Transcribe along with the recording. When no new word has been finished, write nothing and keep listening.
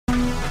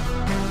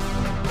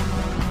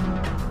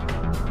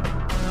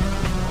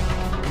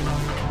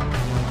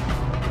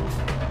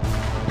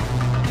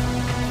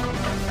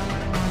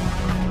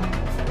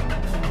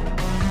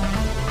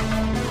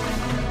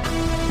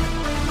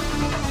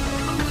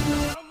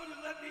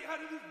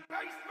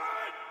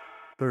basement!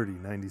 30,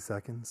 90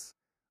 seconds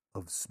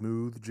of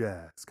smooth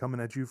jazz coming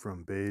at you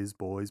from Bays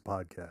Boys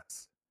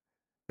Podcast.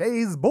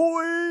 Bays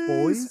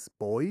boys!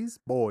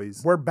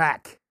 Boys. We're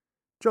back.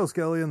 Joe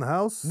Skelly in the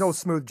house. No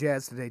smooth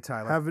jazz today,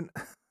 Tyler. Haven't.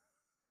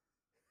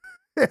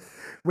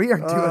 We are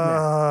doing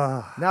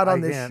that. Not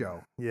on this can't-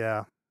 show.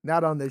 Yeah.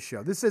 Not on this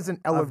show. This isn't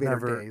elevator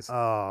days.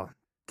 I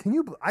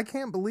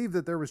can't believe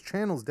that there was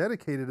channels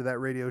dedicated to that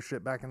radio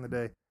shit back in the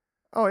day.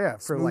 Oh, yeah.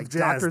 For Smooth like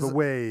jazz, the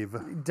wave.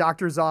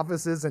 doctors'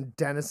 offices and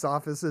dentist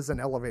offices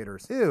and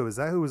elevators. Ew, is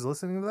that who was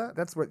listening to that?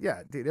 That's what,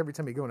 yeah, dude. Every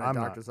time you go in a I'm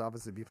doctor's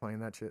office, it'd be playing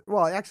that shit.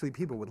 Well, actually,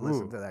 people would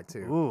listen to that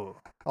too. Ooh.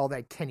 All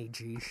that Kenny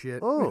G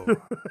shit. Oh.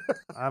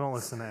 I don't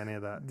listen to any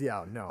of that.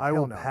 Yeah, no. I will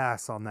hell no.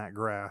 pass on that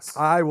grass,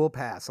 I will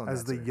pass on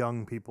as that. the sir.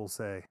 young people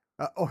say.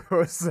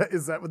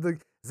 Is that what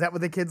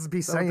the kids be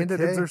Is that what saying the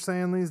today? kids are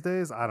saying these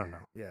days? I don't know.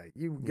 Yeah,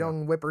 you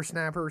young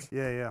whippersnappers.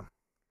 Yeah.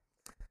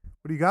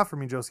 What do you got for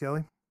me, Joe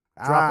Skelly?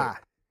 Drop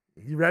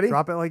it. You ready?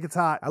 Drop it like it's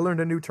hot. I learned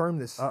a new term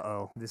this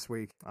Uh-oh.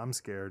 week. I'm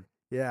scared.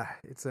 Yeah,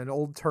 it's an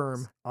old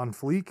term On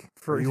fleek?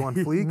 for Are you on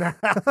fleek?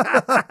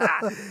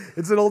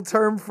 It's an old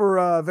term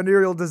for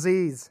venereal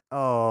disease.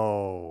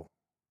 Oh.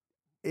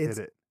 It's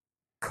Hit it.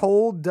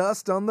 coal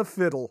dust on the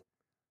fiddle.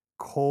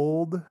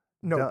 Cold.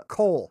 No,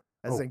 coal,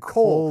 as in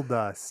coal. Coal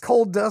dust.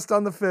 Coal dust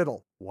on the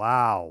fiddle.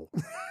 Wow.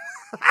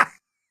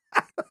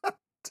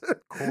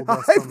 Coal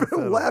dust on I've the been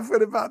fiddle.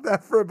 laughing about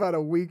that for about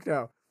a week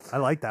now. I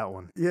like that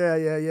one.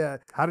 Yeah.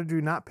 How did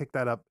you not pick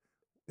that up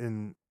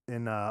in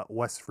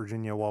West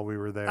Virginia while we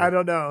were there? I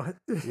don't know.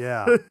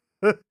 Yeah.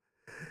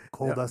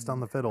 Coal Yeah. dust on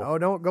the fiddle. Oh,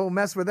 don't go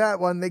mess with that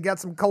one. They got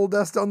some coal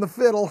dust on the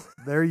fiddle.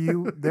 There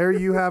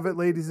you have it,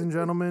 ladies and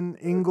gentlemen.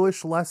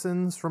 English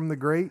lessons from the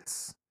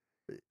greats.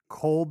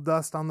 Coal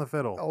dust on the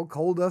fiddle. Oh,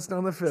 coal dust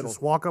on the fiddle.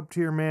 Just walk up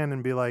to your man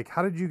and be like,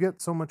 "How did you get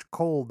so much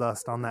coal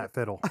dust on that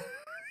fiddle?"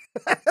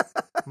 I'm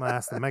gonna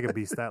ask the Mega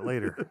Beast that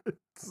later.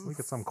 We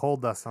get some coal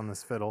dust on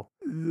this fiddle.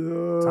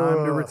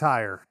 Time to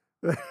retire.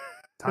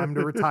 Time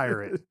to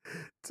retire it.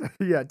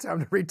 Yeah,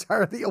 time to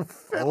retire the old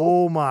fiddle.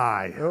 Oh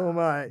my. Oh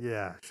my.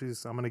 Yeah,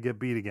 I'm gonna get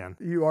beat again.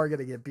 You are going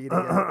to get beat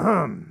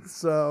again.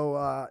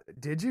 So,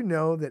 did you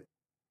know that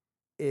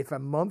if a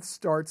month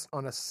starts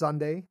on a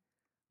Sunday,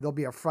 there'll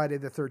be a Friday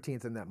the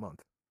 13th in that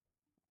month?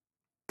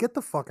 Get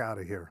the fuck out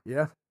of here.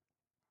 Yeah.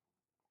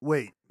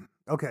 Wait.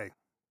 Okay.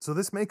 So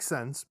this makes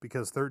sense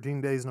because 13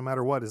 days, no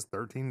matter what, is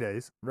 13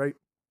 days. Right.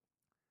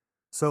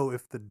 So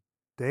if the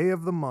day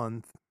of the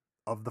month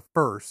of the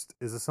first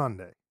is a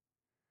Sunday,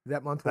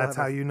 That month will that's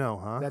have how you know,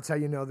 huh? That's how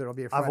you know there'll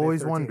be a Friday I've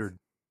always the 13th. wondered.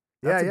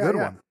 That's a good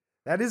one.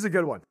 That is a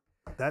good one.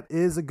 That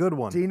is a good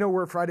one. Do you know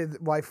why Friday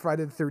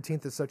the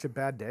 13th is such a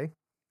bad day?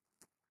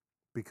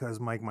 Because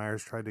Mike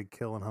Myers tried to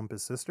kill and hump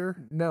his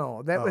sister?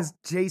 No, that Oh. was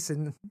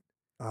Jason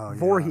Oh,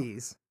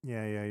 Voorhees.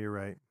 Yeah, you're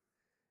right.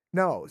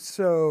 No,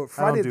 so I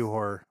Friday don't do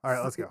horror. All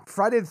right, let's go.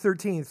 Friday the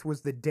 13th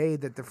was the day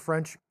that the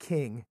French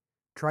king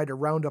tried to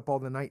round up all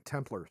the Knight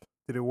Templars.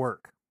 Did it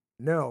work?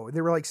 No,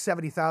 there were like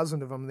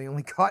 70,000 of them. They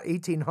only caught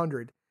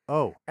 1,800,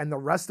 Oh, and the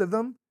rest of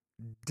them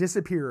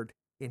disappeared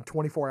in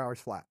 24 hours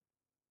flat,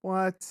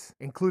 what?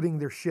 including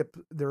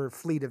their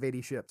fleet of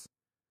 80 ships.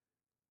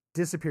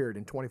 Disappeared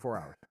in 24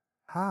 hours.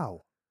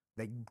 How?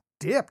 They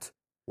dipped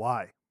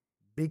Why?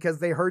 because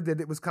they heard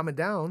that it was coming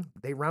down.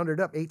 They rounded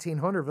up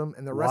 1,800 of them,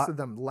 and the rest Why- of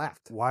them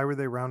left. Why were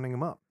they rounding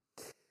him up?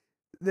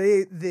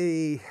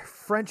 The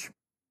French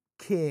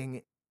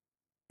king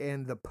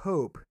and the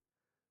Pope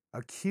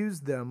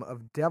accused them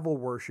of devil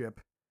worship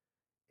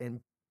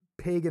and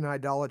pagan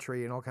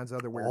idolatry and all kinds of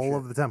other weird All shit.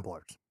 of the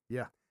Templars.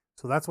 Yeah.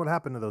 So that's what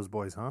happened to those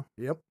boys, huh?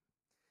 Yep.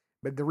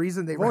 But the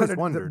reason they I've always rounded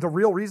wondered. the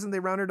real reason they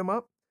rounded them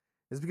up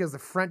is because the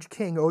French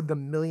king owed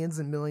them millions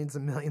and millions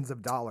and millions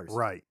of dollars.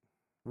 Right.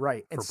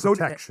 Right. And For so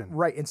protection.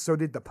 right, and so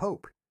did the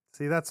Pope.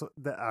 See, all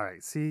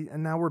right. See,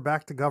 and now we're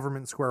back to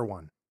government square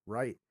one.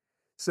 Right.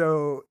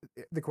 So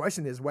the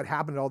question is, what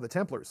happened to all the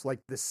Templars? Like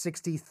the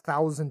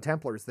 60,000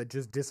 Templars that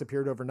just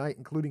disappeared overnight,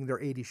 including their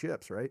 80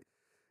 ships, right?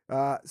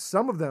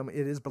 Some of them,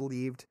 it is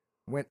believed,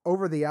 went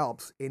over the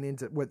Alps and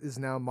into what is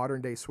now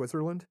modern day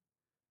Switzerland.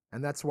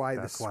 And that's why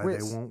That's the why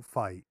Swiss... they won't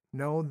fight.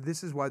 No,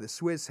 this is why the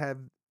Swiss have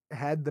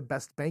had the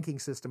best banking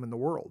system in the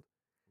world.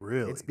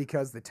 Really? It's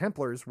because the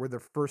Templars were the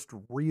first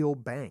real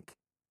bank.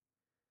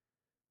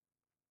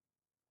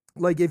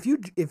 Like if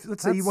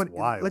let's say you That's went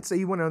wild. let's say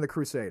you went on the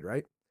crusade,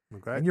 right?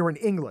 Okay. And you're in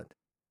England.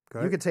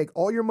 Okay. You could take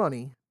all your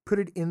money, put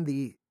it in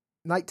the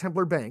Knight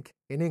Templar Bank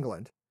in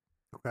England,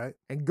 Okay.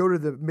 and go to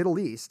the Middle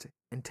East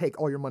and take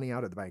all your money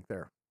out of the bank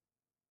there.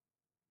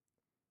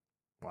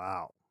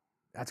 Wow.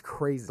 That's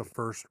crazy. The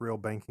first real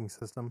banking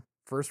system.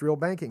 First real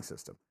banking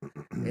system.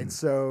 And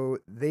so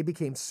they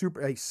became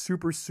a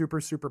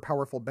super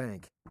powerful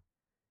bank.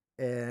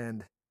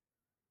 And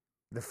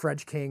the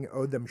French king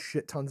owed them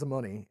shit tons of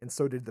money, and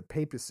so did the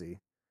papacy.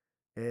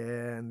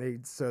 And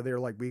they're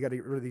like, we got to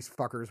get rid of these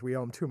fuckers. We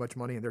owe them too much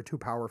money, and they're too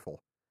powerful.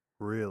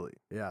 Really?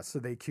 Yeah, so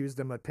they accused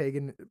them of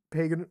pagan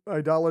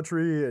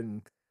idolatry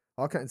and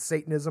all kinds of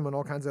Satanism and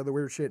all kinds of other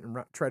weird shit, and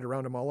tried to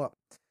round them all up.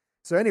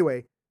 So anyway,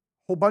 a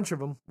whole bunch of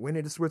them went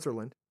into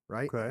Switzerland,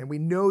 right? Okay. And we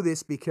know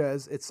this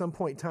because at some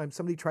point in time,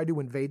 somebody tried to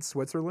invade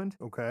Switzerland,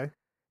 Okay.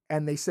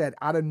 and they said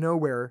out of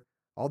nowhere,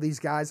 all these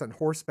guys on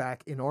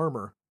horseback in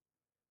armor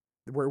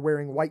were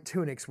wearing white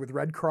tunics with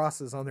red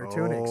crosses on their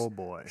tunics. Oh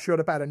boy. Showed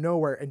up out of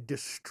nowhere and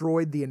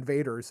destroyed the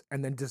invaders,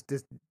 and then just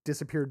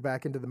disappeared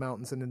back into the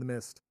mountains and in the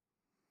mist.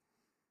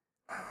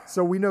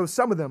 So we know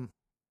some of them,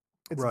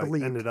 it's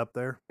believed, ended up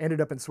there. ended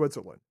up in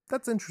Switzerland.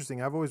 That's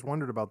interesting. I've always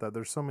wondered about that.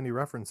 There's so many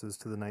references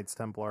to the Knights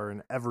Templar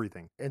and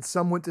everything. And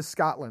some went to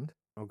Scotland.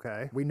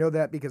 Okay. We know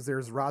that because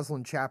there's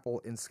Rosslyn Chapel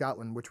in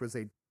Scotland, which was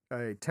a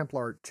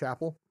Templar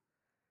chapel.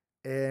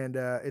 And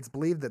it's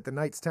believed that the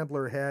Knights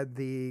Templar had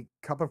the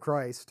Cup of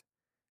Christ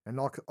and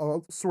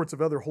all sorts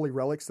of other holy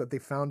relics that they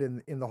found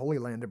in the Holy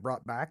Land and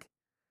brought back.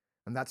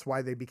 And that's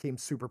why they became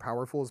super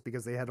powerful, is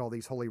because they had all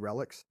these holy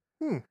relics.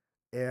 And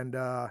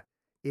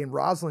in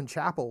Rosslyn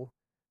Chapel,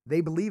 they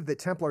believe that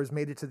Templars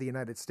made it to the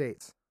United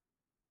States.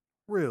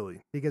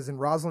 Really? Because in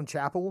Rosslyn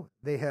Chapel,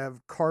 they have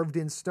carved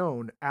in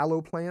stone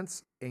aloe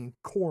plants and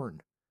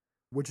corn,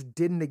 which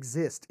didn't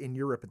exist in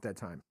Europe at that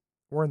time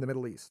or in the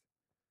Middle East.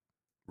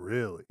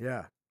 Really?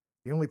 Yeah.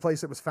 The only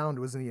place it was found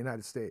was in the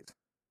United States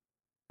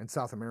and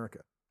South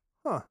America.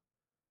 Huh.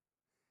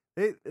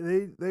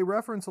 They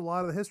reference a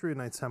lot of the history of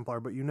Knights Templar,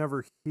 but you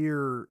never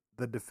hear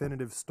the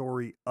definitive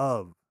story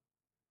of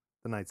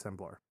the Knights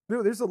Templar.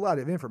 No, there's a lot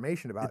of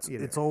information about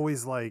it. It's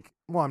always like,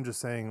 well, I'm just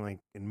saying, like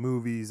in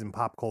movies and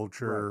pop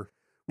culture, Right.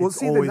 Well, it's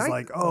see, always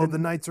like, oh, the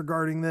Knights are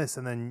guarding this,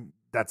 and then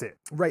that's it.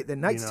 Right. The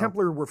Knights know?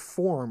 Templar were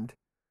formed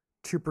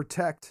to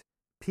protect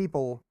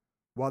people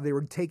while they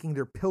were taking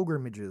their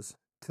pilgrimages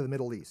to the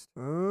Middle East.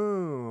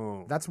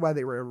 Oh. That's why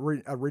they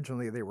were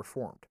originally they were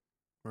formed.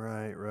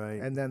 Right,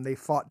 right. And then they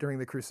fought during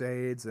the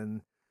Crusades,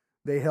 and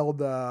they held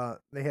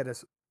parts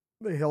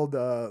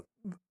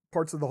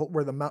of the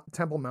where the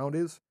Temple Mount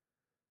is.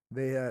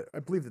 They I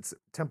believe it's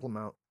Temple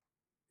Mount.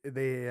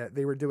 They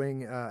were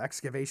doing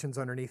excavations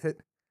underneath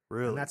it.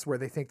 Really? And that's where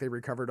they think they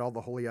recovered all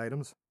the holy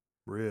items.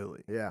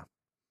 Really? Yeah.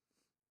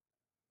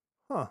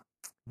 Huh.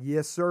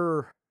 Yes,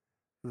 sir.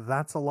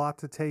 That's a lot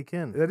to take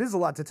in. That is a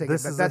lot to take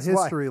This in. is That's a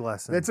history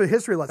lesson. That's a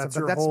history lesson. That's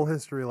but your whole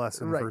history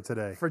lesson right, for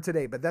today. For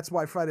today. But that's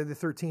why Friday the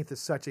 13th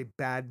is such a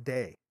bad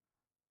day.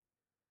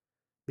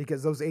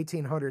 Because those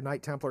 1,800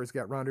 Knight Templars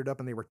got rounded up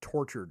and they were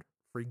tortured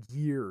for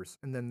years.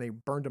 And then they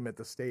burned them at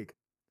the stake.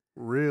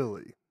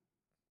 Really?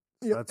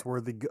 So Yep. that's where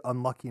the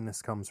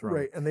unluckiness comes from.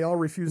 Right. And they all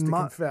refused to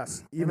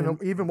confess.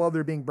 Even while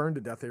they're being burned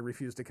to death, they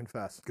refused to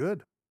confess.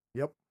 Good.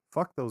 Yep.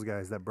 Fuck those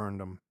guys that burned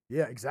them.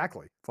 Yeah,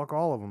 exactly. Fuck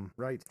all of them.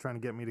 Right. Trying to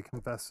get me to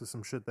confess to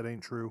some shit that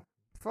ain't true.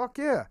 Fuck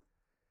yeah.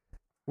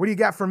 What do you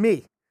got for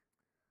me?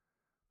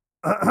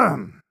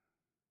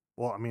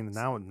 Well, I mean,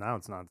 now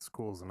it's not as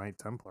cool as a Knight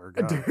Templar.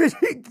 God.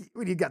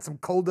 What, you got some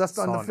coal dust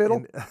on the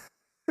fiddle?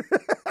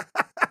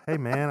 Hey,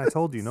 man, I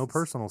told you, no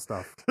personal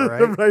stuff.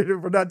 Right? Right.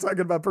 We're not talking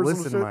about personal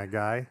Listen, shit. my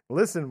guy.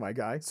 Listen, my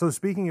guy. So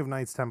speaking of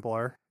Knights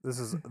Templar, this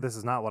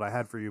is not what I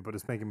had for you, but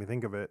it's making me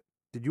think of it.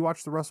 Did you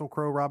watch the Russell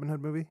Crowe Robin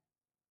Hood movie?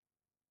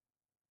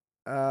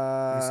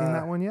 Have you seen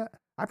that one yet?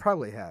 I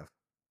probably have.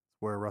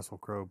 Where Russell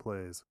Crowe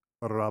plays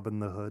Robin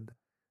the Hood.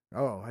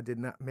 Oh, I did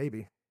not.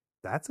 Maybe.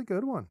 That's a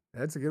good one.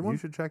 That's a good one. You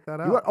should check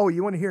that out.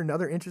 You want to hear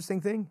another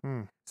interesting thing?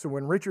 Hmm. So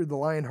when Richard the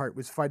Lionheart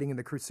was fighting in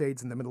the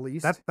Crusades in the Middle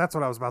East. That's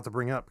what I was about to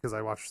bring up because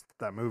I watched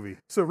that movie.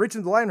 So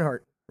Richard the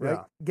Lionheart, right,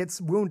 Yeah.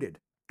 gets wounded.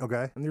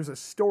 Okay. And there's a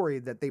story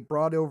that they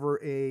brought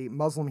over a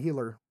Muslim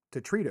healer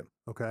to treat him.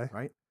 Okay.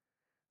 Right?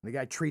 And the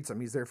guy treats him.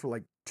 He's there for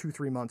like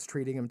 2-3 months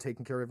treating him,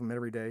 taking care of him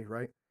every day,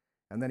 right?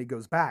 And then he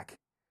goes back.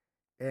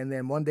 And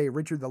then one day,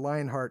 Richard the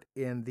Lionheart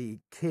and the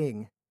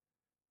king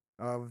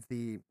of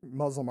the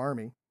Muslim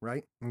army,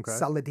 right? Okay.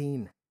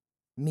 Saladin,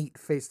 meet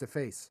face to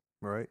face.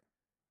 Right.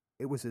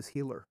 It was his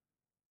healer.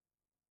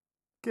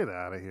 Get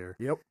out of here.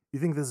 Yep. You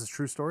think this is a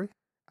true story?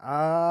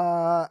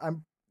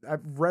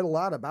 I've read a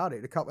lot about it,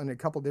 in a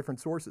couple different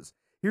sources.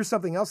 Here's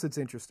something else that's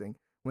interesting.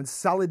 When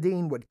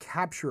Saladin would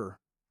capture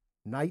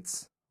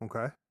knights,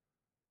 Okay.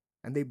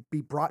 and they'd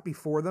be brought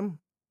before them,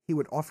 he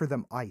would offer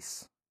them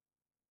ice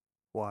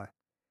Why?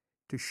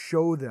 to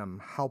show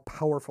them how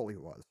powerful he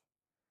was.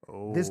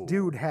 Oh. This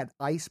dude had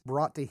ice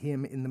brought to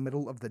him in the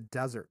middle of the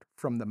desert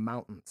from the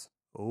mountains.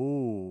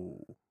 Oh.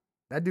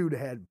 That dude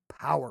had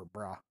power,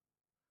 brah.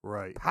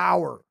 Right.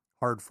 Power.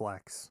 Hard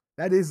flex.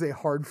 That is a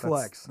hard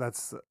flex.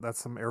 That's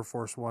some Air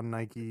Force One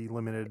Nike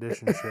limited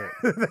edition shit.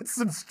 That's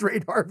some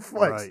straight hard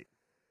flex. Right.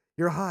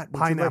 You're hot. Would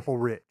you Pineapple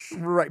rich.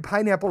 Right,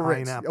 pineapple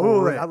rich. Pineapple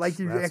Oh, rich. I like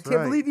you. That's I can't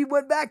right. believe you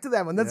went back to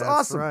that one. That's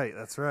awesome.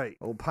 That's right.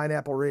 Oh,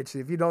 pineapple rich.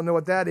 If you don't know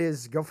what that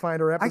is, go find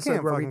our I episode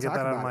can't where we fucking get talk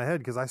that out of about my it. head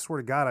because I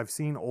swear to God, I've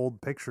seen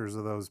old pictures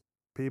of those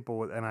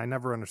people, and I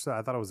never understood.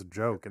 I thought it was a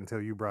joke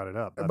until you brought it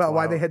up. That's About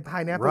why they had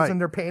pineapples Right. in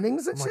their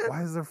paintings and I'm shit. like,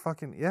 why is there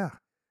fucking Yeah,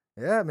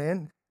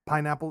 man.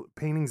 pineapple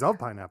paintings of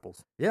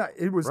pineapples? Yeah,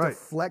 it was to Right.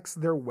 flex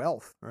their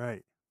wealth.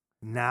 Right.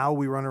 Now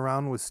we run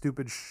around with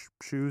stupid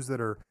shoes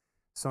that are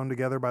sewn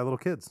together by little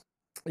kids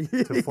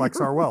to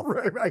flex our wealth.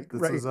 Right.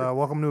 This is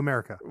Welcome to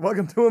America.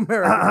 Welcome to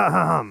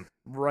America.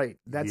 Right.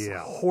 That's Yeah.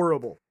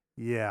 horrible.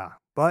 Yeah,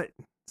 but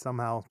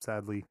somehow,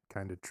 sadly,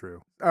 kind of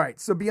true. All right.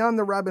 So beyond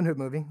the Robin Hood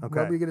movie,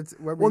 Okay.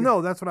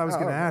 no, that's what I was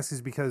going to ask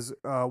is because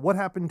what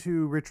happened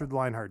to Richard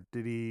Lionheart?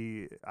 Did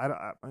he?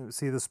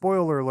 See, the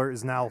spoiler alert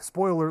is now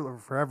spoiler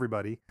alert for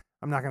everybody.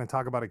 I'm not going to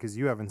talk about it because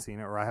you haven't seen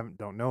it, or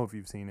don't know if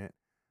you've seen it.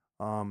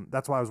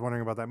 That's why I was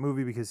wondering about that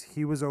movie because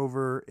he was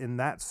over in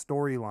that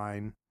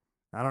storyline.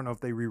 I don't know if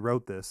they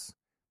rewrote this.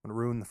 I'm going to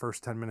ruin the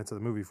first 10 minutes of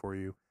the movie for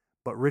you.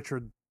 But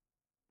Richard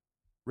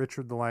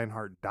the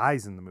Lionheart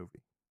dies in the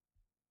movie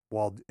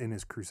while in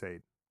his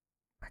crusade.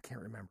 I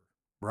can't remember.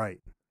 Right.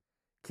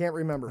 Can't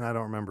remember. And I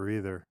don't remember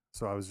either.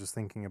 So I was just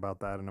thinking about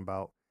that and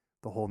about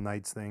the whole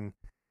knights thing.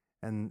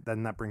 And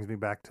then that brings me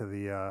back to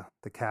the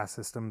caste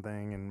system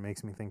thing and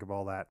makes me think of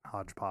all that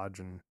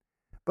hodgepodge.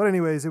 But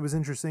anyways, it was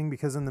interesting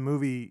because in the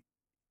movie,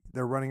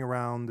 they're running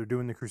around, they're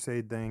doing the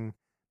crusade thing.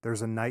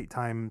 There's a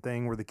nighttime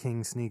thing where the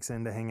king sneaks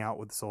in to hang out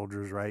with the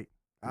soldiers, right?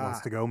 He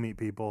wants to go meet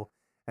people.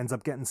 Ends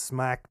up getting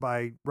smacked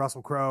by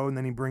Russell Crowe, and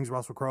then he brings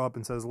Russell Crowe up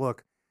and says,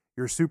 look,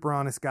 you're a super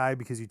honest guy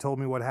because you told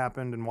me what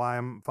happened and why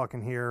I'm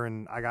fucking here,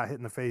 and I got hit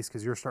in the face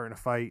because you're starting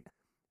to fight.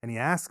 And he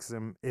asks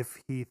him if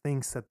he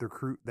thinks that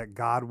that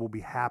God will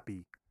be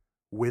happy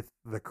with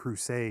the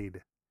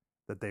crusade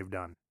that they've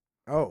done.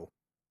 Oh.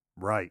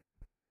 Right.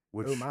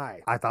 Which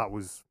I thought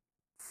was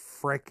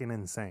freaking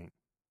insane.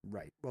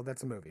 Right. Well,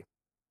 that's a movie.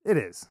 It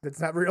is.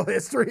 It's not real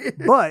history.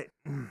 But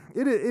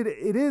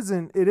it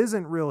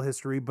isn't real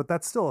history, but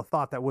that's still a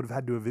thought that would have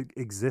had to have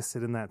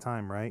existed in that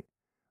time, right?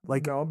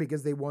 Like no,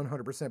 because they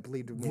 100%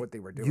 believed in what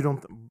they were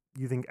doing.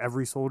 You think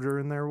every soldier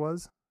in there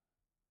was?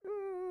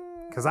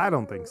 Because I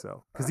don't think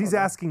so. Because he's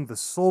asking the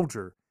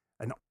soldier,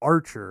 an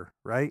archer,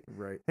 right?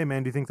 Right. Hey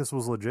man, do you think this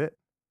was legit?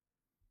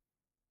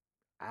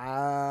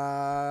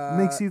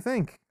 Makes you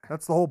think.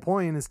 That's the whole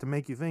point, is to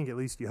make you think. At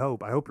least you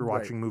hope. I hope you're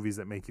watching movies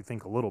that make you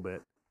think a little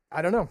bit.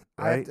 I don't know.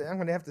 Right? I'm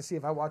going to have to see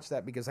if I watch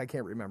that because I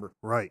can't remember.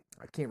 Right.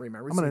 I can't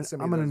remember.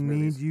 I'm going to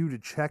need you to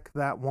check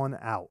that one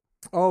out.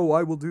 Oh,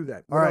 I will do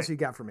that. What else you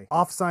got for me?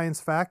 Off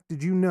science fact,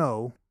 did you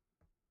know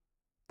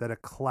that a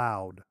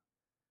cloud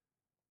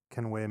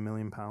can weigh 1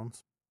 million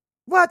pounds?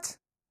 What?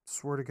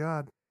 Swear to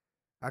God.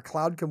 A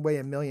cloud can weigh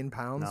 1 million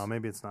pounds? No,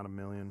 maybe it's not 1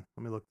 million.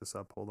 Let me look this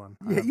up. Hold on.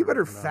 Yeah, you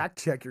better fact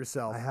check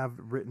yourself. I have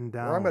it written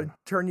down. Or I'm going to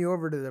turn you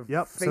over to the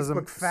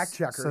Facebook fact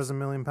checkers. Says 1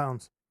 million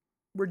pounds.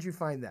 Where'd you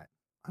find that?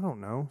 I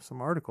don't know.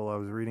 Some article I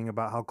was reading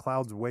about how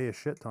clouds weigh a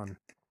shit ton.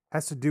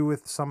 Has to do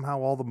with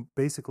somehow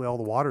basically all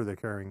the water they're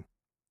carrying.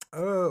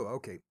 Oh,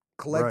 okay.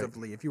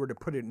 Collectively, if you were to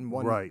put it in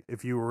one. Right.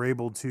 If you were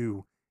able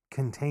to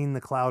contain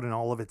the cloud in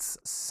all of its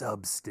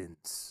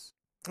substance.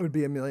 It would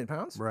be 1 million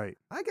pounds? Right.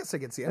 I guess I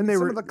could see it. And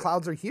some of the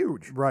clouds are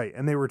huge. Right.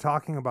 And they were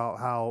talking about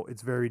how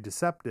it's very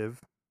deceptive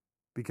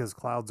because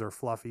clouds are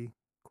fluffy,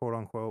 quote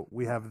unquote.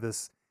 We have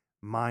this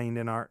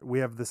we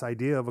have this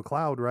idea of a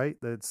cloud, right?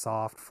 That it's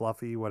soft,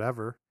 fluffy,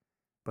 whatever.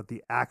 But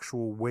the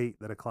actual weight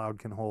that a cloud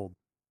can hold.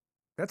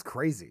 That's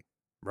crazy.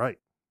 Right.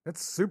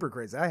 That's super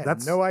crazy. I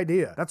had no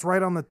idea. That's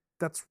right on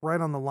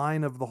the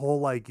line of the whole,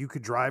 like, you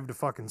could drive to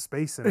fucking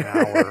space in an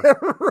hour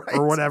right.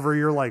 or whatever.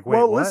 You're like, wait,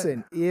 well, what?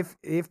 Listen, if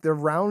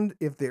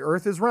the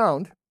Earth is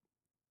round,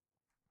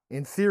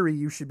 in theory,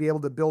 you should be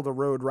able to build a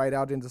road right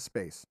out into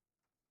space.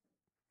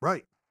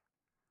 Right.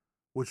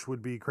 Which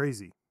would be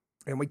crazy.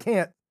 And we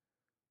can't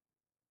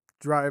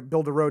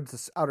build a road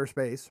to outer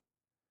space,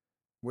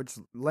 which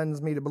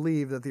lends me to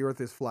believe that the Earth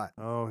is flat.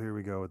 Oh, here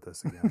we go with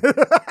this again.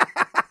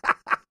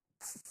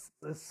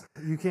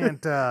 You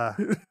can't.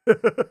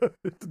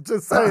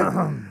 Just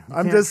saying.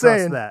 I'm just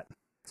saying that.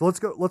 So let's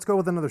go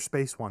with another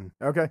space one.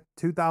 Okay.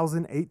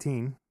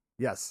 2018.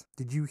 Yes.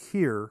 Did you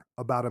hear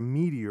about a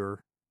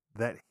meteor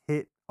that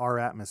hit our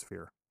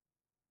atmosphere?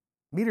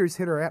 Meteors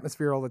hit our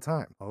atmosphere all the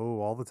time.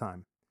 Oh, all the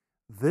time.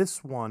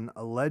 This one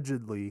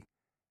allegedly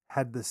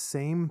had the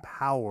same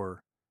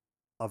power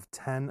of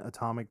 10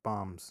 atomic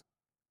bombs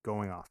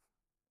going off.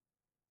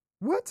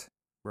 What?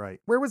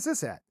 Right. Where was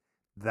this at?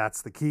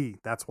 That's the key.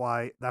 That's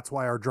why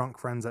our drunk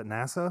friends at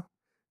NASA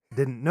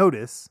didn't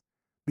notice,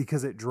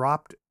 because it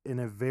dropped in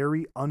a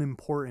very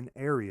unimportant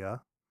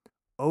area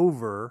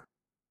over.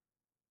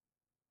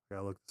 I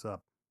gotta look this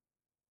up.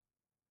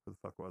 What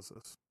the fuck was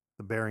this?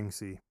 The Bering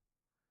Sea.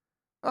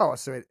 Oh,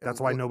 so that's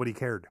why nobody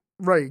cared.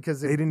 Right,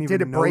 because they didn't even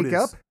did it break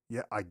up?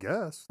 Yeah, I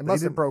guess. It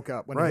must have broke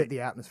up when it hit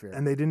the atmosphere.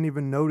 And they didn't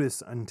even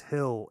notice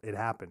until it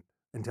happened,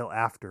 until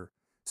after.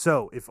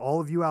 So if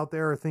all of you out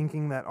there are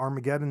thinking that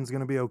Armageddon's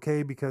going to be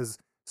okay because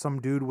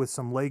some dude with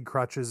some leg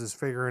crutches is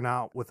figuring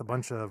out with a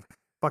bunch of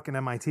fucking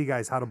MIT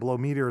guys how to blow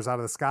meteors out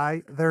of the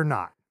sky, they're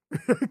not.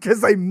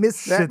 Because they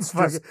missed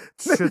that.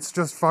 Shit's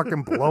just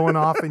fucking blowing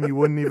off and you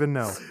wouldn't even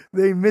know.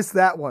 They missed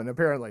that one,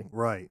 apparently.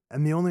 Right.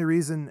 And the only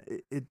reason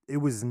it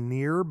was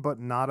near but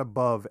not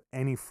above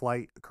any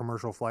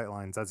commercial flight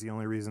lines. That's the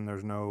only reason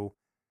there's no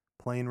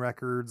plane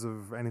records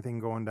of anything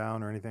going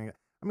down or anything.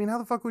 I mean, how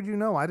the fuck would you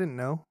know? I didn't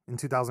know in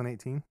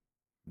 2018.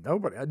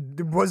 Nobody.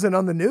 It wasn't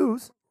on the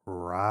news.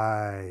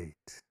 Right.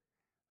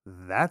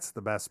 That's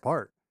the best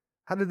part.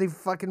 How did they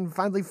fucking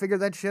finally figure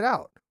that shit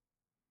out?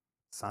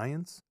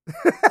 Science?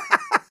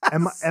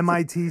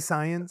 MIT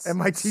science.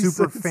 MIT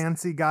super science.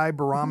 fancy guy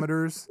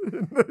barometers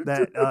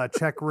that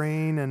check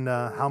rain and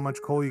how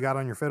much coal you got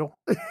on your fiddle.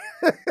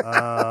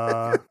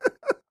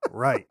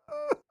 Right.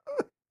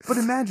 But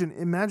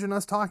imagine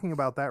us talking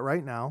about that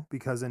right now,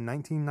 because in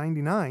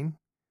 1999,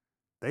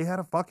 they had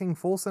a fucking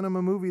full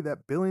cinema movie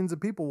that billions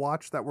of people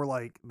watched that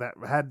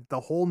had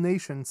the whole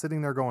nation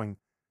sitting there going,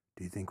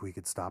 do you think we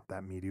could stop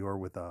that meteor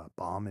with a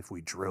bomb if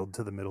we drilled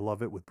to the middle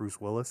of it with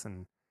Bruce Willis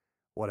and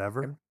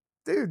whatever?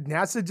 Dude,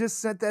 NASA just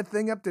sent that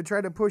thing up to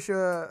try to push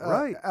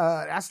Right.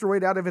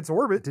 asteroid out of its It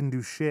orbit. didn't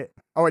do shit.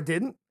 Oh, it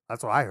didn't?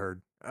 That's what I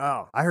heard.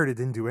 Oh. I heard it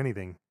didn't do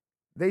anything.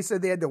 They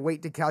said they had to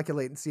wait to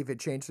calculate and see if it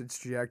changed its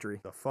trajectory.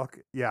 The fuck?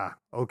 Yeah.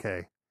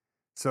 Okay.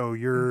 So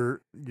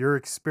your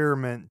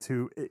experiment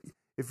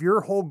if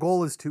your whole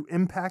goal is to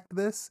impact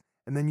this,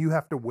 and then you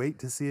have to wait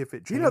to see if it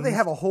changes. You know, they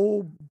have a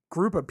whole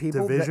group of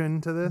people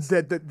division to this.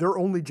 that their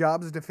only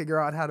job is to figure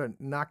out how to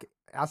knock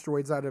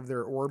asteroids out of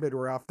their orbit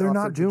or off. They're off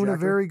not their doing a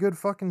trajectory. very good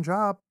fucking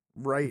job.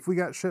 Right. If we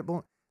got shit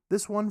blown.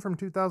 This one from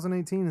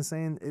 2018 is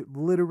saying it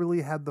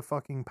literally had the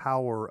fucking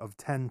power of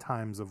 10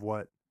 times of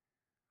what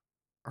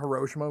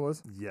Hiroshima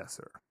was. Yes,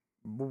 sir.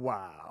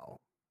 Wow.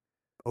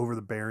 Over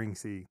the Bering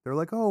Sea. They're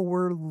like, oh,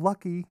 we're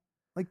lucky.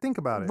 Like, think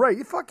about it.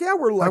 Right. Fuck yeah,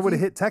 we're lucky. I would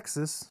have hit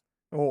Texas.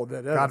 Oh,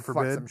 that God fucked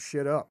forbid. some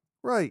shit up.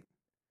 Right.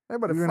 You're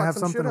You're going to have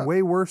something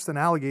way worse than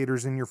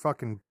alligators in your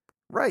fucking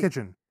right.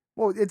 kitchen.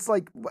 Well, it's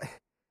like,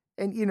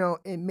 and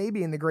and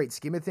maybe in the great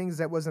scheme of things,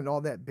 that wasn't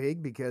all that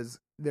big, because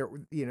there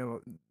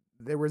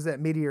was that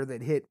meteor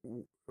that hit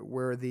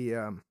where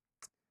the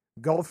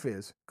Gulf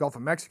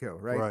of Mexico,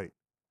 right? Right.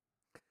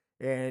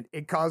 And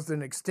it caused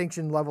an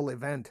extinction level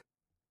event.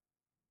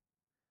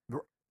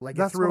 Like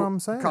That's what I'm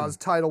saying.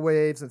 Caused tidal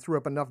waves and threw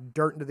up enough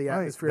dirt into the Right.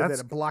 atmosphere that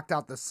it blocked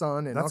out the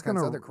sun and all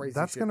kinds of other crazy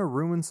That's shit. going to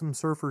ruin some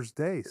surfers'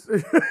 days.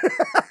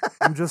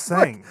 I'm just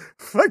saying.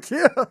 Fuck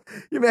yeah.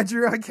 You imagine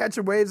you're out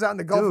catching waves out in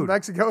the Gulf of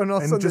Mexico and all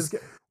of a sudden just,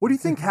 what do you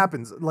think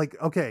happens? Like,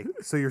 okay,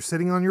 so you're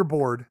sitting on your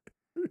board.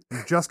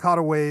 You just caught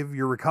a wave.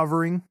 You're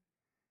recovering.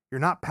 You're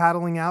not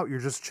paddling out. You're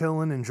just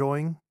chilling,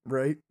 enjoying.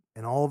 Right.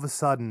 And all of a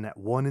sudden, at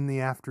 1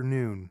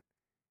 p.m,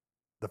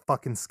 the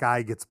fucking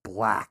sky gets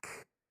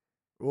black.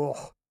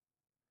 Oh.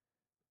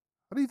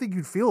 How do you think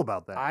you'd feel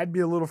about that? I'd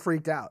be a little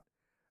freaked out.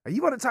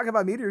 You want to talk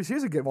about meteors?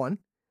 Here's a good one.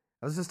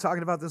 I was just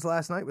talking about this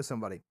last night with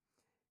somebody.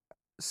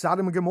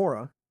 Sodom and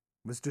Gomorrah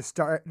was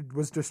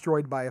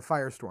destroyed by a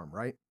firestorm,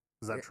 right?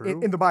 Is that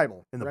true? In the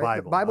Bible. In the right?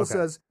 Bible. The Bible Okay.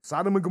 says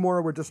Sodom and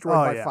Gomorrah were destroyed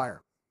by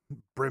fire.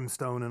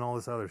 Brimstone and all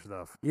this other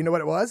stuff. You know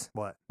what it was?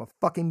 What? A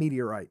fucking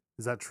meteorite.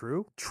 Is that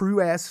true?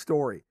 True ass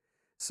story.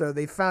 So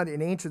they found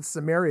in ancient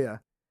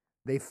Samaria,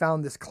 they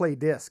found this clay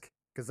disc,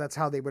 because that's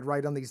how they would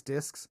write on these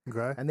discs.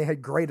 Okay. And they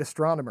had great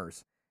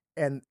astronomers.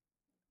 And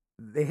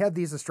they had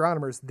these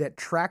astronomers that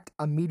tracked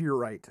a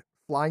meteorite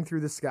flying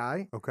through the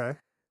sky. Okay.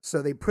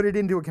 So they put it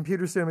into a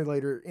computer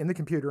simulator in the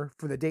computer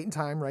for the date and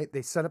time, right?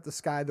 They set up the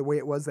sky the way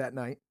it was that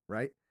night,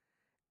 right?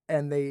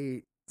 And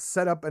they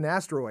set up an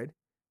asteroid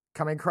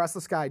coming across the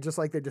sky just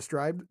like they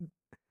described.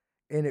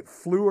 And it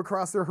flew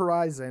across their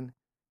horizon,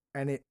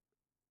 and it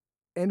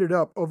ended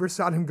up over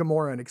Sodom and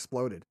Gomorrah and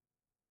exploded.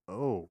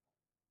 Oh.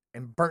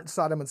 And burnt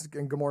Sodom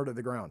and Gomorrah to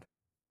the ground.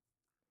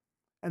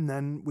 And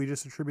then we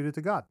just attribute it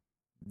to God.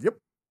 Yep.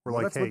 We're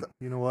Well, like, that's hey,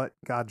 you know what?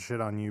 God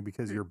shit on you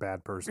because you're a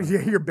bad person.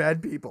 Yeah, you're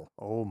bad people.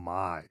 Oh,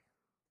 my.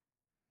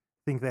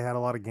 Think they had a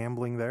lot of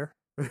gambling there?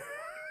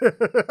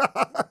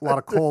 A A lot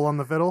of coal on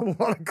the fiddle? A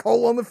lot of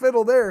coal on the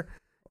fiddle there.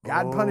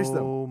 God punished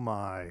them. Oh,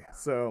 my.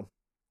 So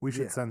We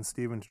should yeah. send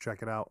Steven to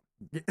check it out.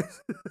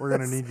 We're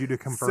going to need you to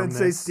confirm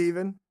Sensei this.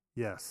 Steven.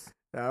 Yes.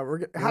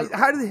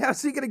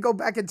 How's he going to go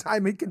back in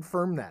time and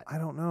confirm that? I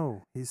don't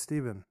know. He's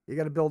Steven. You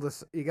got to build a.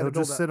 You got to He'll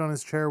build just sit on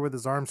his chair with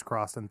his arms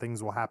crossed and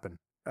things will happen.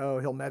 Oh,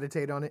 he'll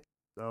meditate on it.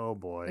 Oh,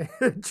 boy.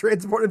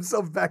 Transport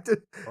himself back to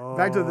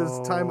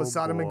this time with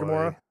Sodom and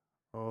Gomorrah.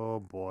 Oh,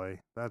 boy.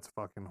 That's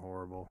fucking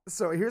horrible.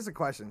 So here's a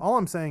question. All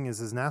I'm saying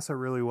is NASA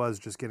really was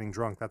just getting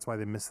drunk. That's why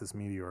they missed this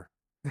meteor.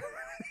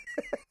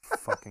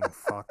 Fucking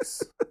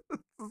fucks.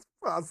 It's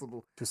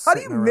possible. Just How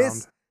do you sitting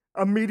miss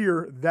around. a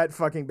meteor that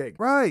fucking big?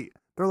 Right.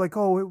 They're like,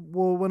 oh, it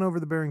went over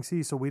the Bering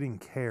Sea, so we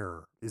didn't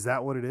care. Is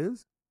that what it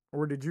is?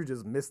 Or did you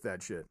just miss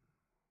that shit?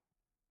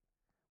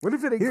 What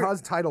if it had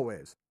caused tidal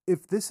waves?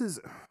 If this is...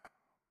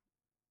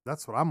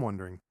 That's what I'm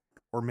wondering.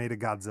 Or made a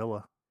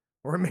Godzilla.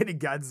 Or made a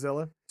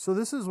Godzilla? So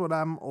this is what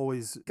I'm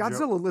always...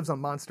 Godzilla lives on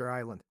Monster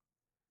Island.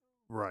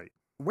 Right.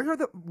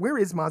 Where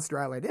is Monster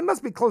Island? It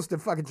must be close to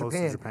fucking Close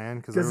Japan. to Japan,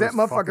 because that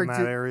motherfucker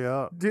that area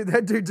up. Dude,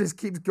 that dude just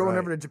keeps going Right.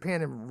 over to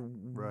Japan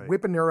and Right.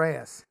 whipping their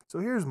ass. So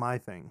here's my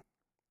thing.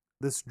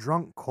 This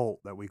drunk cult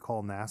that we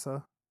call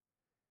NASA,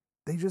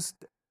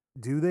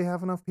 do they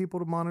have enough people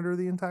to monitor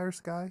the entire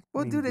sky?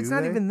 Well, I mean, dude, it's do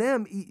not they? even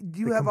them.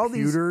 You The have all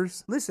these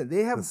computers, Listen,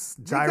 they have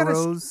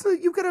gyros.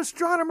 You've got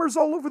astronomers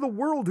all over the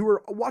world who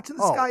are watching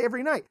the sky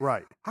every night.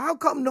 Right, How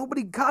come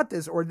nobody caught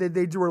this? Or did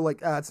they were like,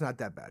 it's not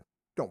that bad.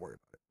 Don't worry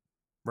about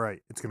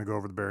right. It's going to go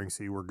over the Bering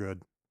Sea. We're good.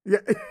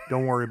 it. Yeah.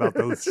 Don't worry about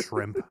those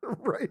shrimp.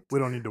 Right. We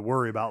don't need to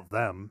worry about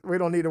them. We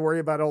don't need to worry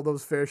about all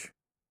those fish.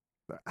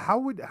 How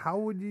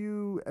would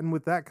you, and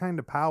with that kind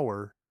of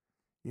power,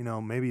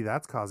 maybe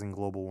that's causing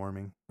global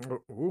warming.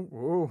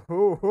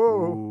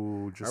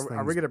 Ooh, just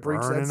are we going to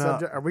breach that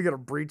subject? Are we going to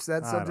breach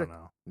that subject? I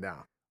don't know. No.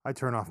 I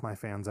turn off my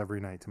fans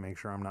every night to make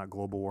sure I'm not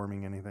global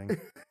warming anything.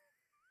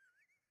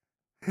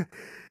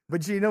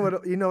 But you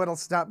know what'll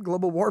stop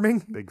global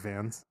warming? Big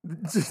fans.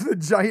 Just the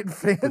giant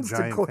fans. The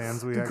giant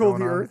fans we got cool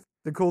going the on. earth.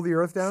 To cool the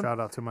earth down. Shout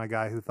out to my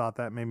guy who thought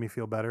that made me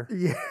feel better.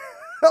 Yeah.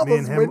 Me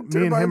and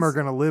him are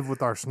gonna live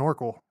with our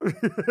snorkel.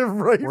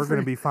 Right. We're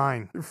gonna be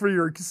fine. For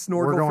your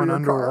snorkel. We're going for your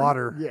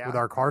underwater car. with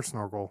our car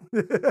snorkel.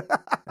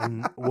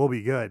 And we'll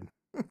be good.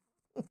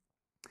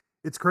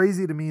 It's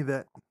crazy to me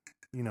that,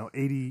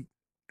 80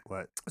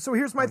 what? So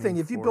here's my 20, thing.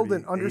 If you 40, build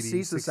an undersea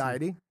 80,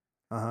 society,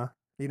 uh-huh.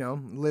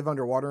 Live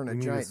underwater in a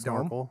giant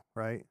snorkel, dome,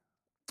 right?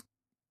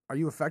 Are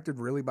you affected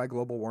really by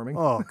global warming?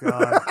 Oh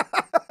God.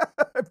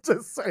 I'm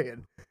just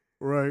saying.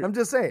 Right. I'm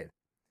just saying.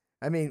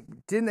 I mean,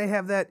 didn't they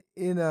have that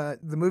in the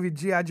movie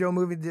G.I. Joe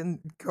movie?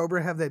 Didn't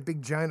Cobra have that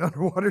big giant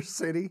underwater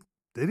city?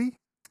 Did he?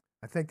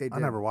 I think they did. I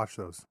never watched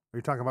those. Are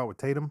you talking about with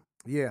Tatum?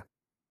 Yeah.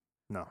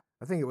 No.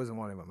 I think it wasn't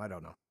one of them. I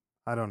don't know.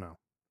 I don't know.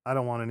 I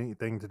don't want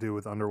anything to do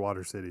with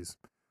underwater cities.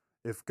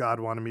 If God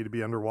wanted me to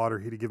be underwater,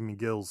 he'd have given me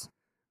gills.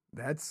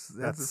 That's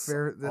a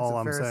fair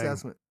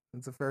assessment.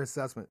 That's a fair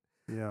assessment.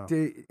 Yeah.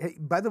 Hey,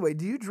 by the way,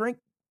 do you drink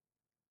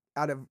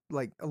out of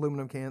like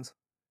aluminum cans?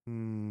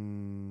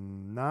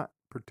 Not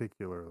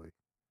particularly.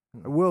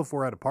 I will if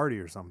we're at a party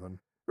or something.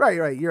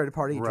 Right. You're at a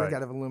party, you drink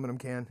out of an aluminum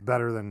can.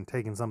 Better than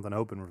taking something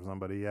open from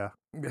somebody, yeah.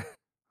 Do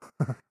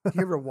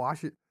you ever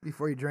wash it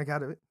before you drink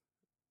out of it?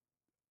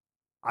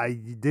 I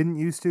didn't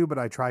used to, but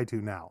I try to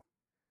now.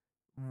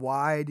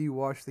 Why do you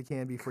wash the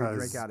can before you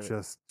drink out of it?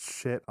 Just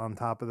shit on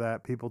top of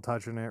that, people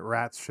touching it,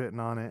 rats shitting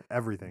on it,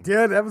 everything.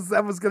 Yeah, that's what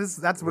I was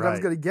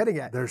getting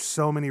at. There's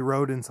so many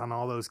rodents on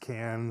all those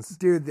cans.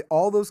 Dude,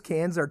 all those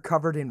cans are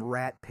covered in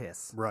rat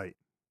piss. Right.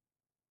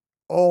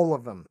 All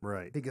of them.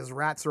 Right. Because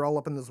rats are all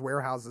up in those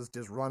warehouses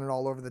just running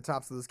all over the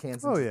tops of those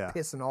cans and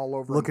pissing all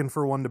over looking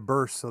for one to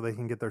burst so they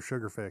can get their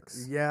sugar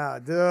fix. Yeah,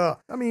 duh.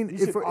 I mean,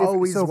 if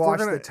always wash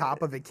the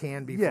top of a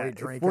can before you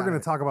drink. If we're going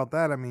to talk about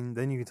that, I mean,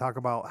 then you can talk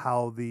about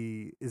how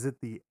is it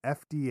the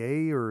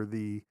FDA or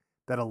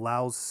that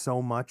allows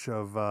so much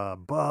of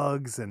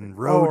bugs and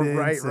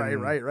rodents.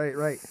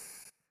 Right.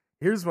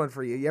 Here's one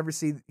for you. You ever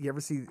see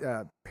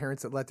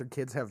parents that let their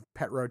kids have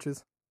pet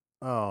roaches?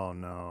 Oh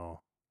no.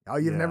 Oh,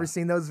 you've never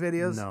seen those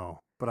videos? No,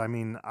 but I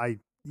mean,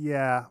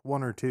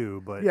 one or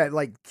two, but yeah,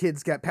 like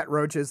kids got pet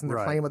roaches and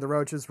they're playing with the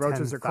roaches.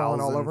 Roaches are crawling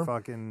all over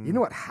them. You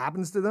know what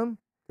happens to them?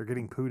 They're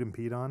getting pooed and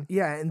peed on.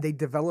 Yeah, and they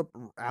develop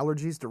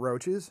allergies to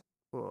roaches.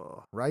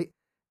 Ugh. Right?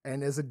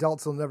 And as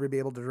adults, they'll never be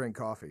able to drink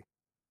coffee.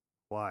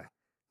 Why?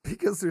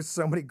 Because there's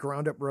so many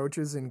ground up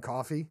roaches in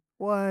coffee.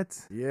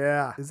 What?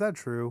 Yeah. Is that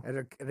true?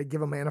 And it give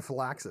them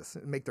anaphylaxis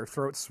and make their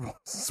throats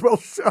swell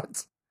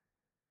shut.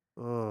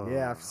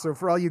 Yeah, so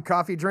for all you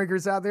coffee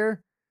drinkers out there,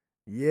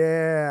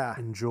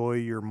 enjoy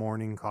your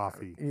morning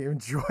coffee.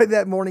 Enjoy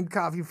that morning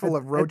coffee full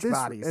of roach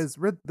bodies. At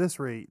this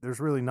rate,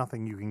 there's really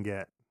nothing you can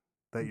get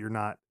that you're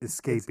not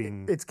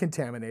escaping. It's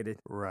contaminated.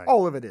 Right.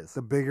 All of it is.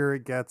 The bigger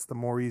it gets, the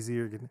more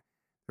easier it gets.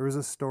 There was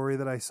a story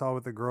that I saw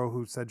with a girl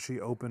who said she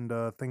opened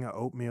a thing of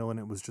oatmeal and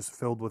it was just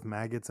filled with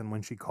maggots. And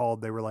when she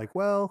called, they were like,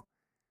 well,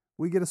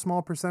 we get a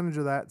small percentage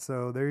of that.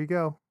 So there you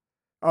go.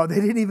 Oh, they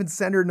didn't even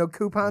send her no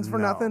coupons for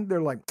nothing?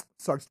 They're like,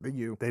 sucks to be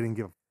you. They didn't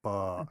give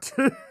a fuck.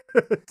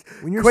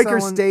 When you're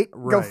Quaker State,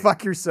 go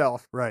fuck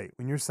yourself. Right.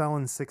 When you're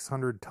selling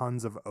 600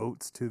 tons of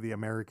oats to the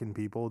American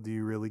people, do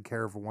you really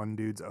care if one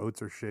dude's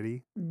oats are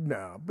shitty?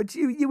 No, but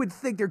you would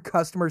think their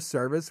customer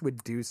service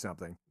would do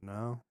something.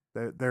 No.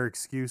 Their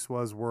excuse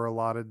was we're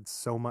allotted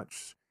so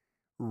much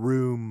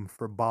room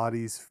for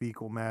bodies,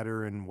 fecal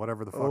matter, and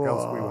whatever the fuck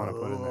else we want to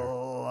put in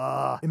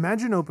there.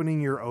 Imagine opening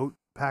your oat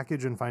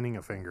package and finding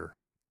a finger.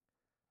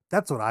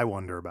 That's what I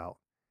wonder about.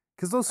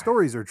 Because those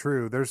stories are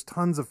true. There's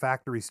tons of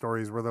factory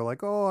stories where they're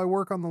like, oh, I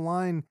work on the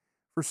line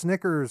for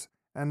Snickers,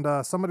 and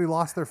somebody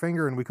lost their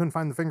finger, and we couldn't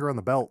find the finger on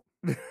the belt.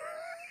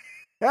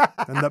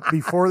 And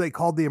before they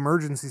called the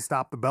emergency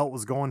stop, the belt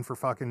was going for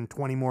fucking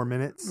 20 more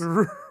minutes.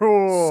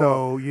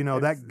 So,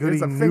 that goody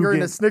There's a finger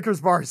in a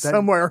Snickers bar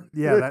somewhere.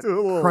 Yeah, that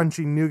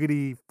crunchy,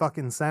 nougaty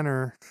fucking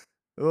center.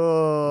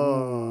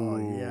 Oh,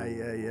 ooh.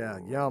 Yeah.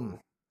 Yum.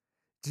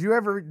 Did you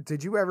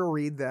ever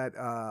read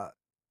that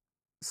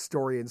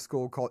story in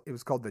school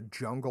called The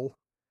Jungle?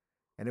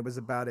 And it was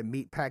about a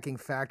meat packing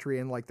factory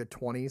in like the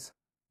 1920s.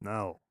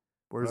 No.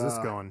 Where's this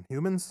going?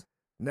 Humans?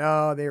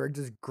 No, they were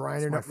just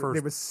grinding up.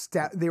 First...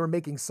 They were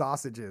making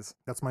sausages.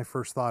 That's my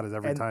first thought is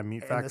every time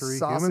meat factory,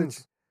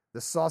 humans.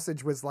 The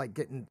sausage was like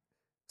getting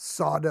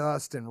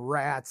sawdust and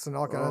rats and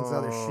all kinds of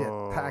other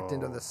shit packed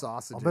into the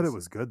sausages. I bet it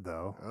was good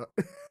though.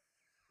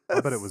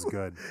 I bet it was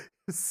good.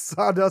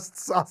 Sawdust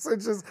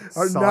sausages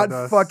are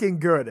not fucking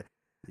good.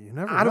 You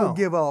never know. I don't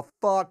give a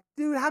fuck.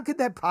 Dude, how could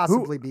that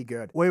possibly be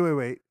good?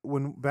 Wait.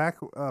 When back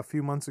a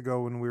few months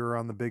ago when we were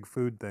on the big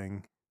food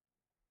thing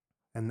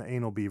and the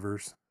anal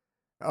beavers.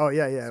 Oh,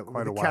 yeah.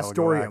 Quite a while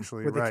castorium, ago,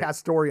 actually. With the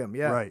castorium,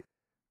 yeah. Right.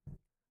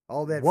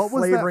 All that What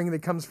was that- flavoring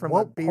that comes from a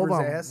Hold beaver's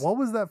on. ass. What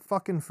was that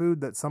fucking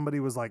food that somebody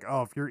was like,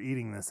 oh, if you're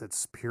eating this,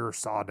 it's pure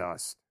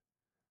sawdust?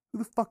 Who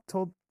the fuck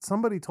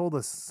somebody told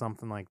us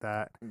something like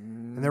that?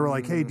 And they were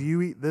like, hey, do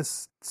you eat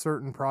this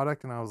certain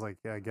product? And I was like,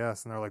 yeah, I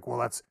guess. And they're like, well,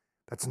 that's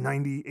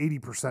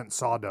 80%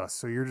 sawdust.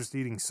 So you're just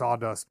eating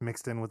sawdust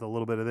mixed in with a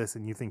little bit of this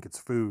and you think it's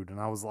food. And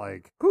I was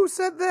like, Who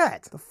said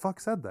that? the fuck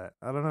said that?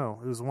 I don't know.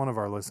 It was one of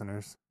our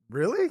listeners.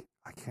 Really?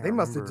 I can't They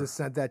must have remember. just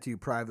sent that to you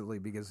privately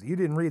because you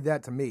didn't read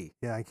that to me.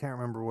 Yeah, I can't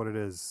remember what it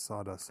is.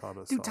 Sawdust.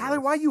 Dude, Tyler,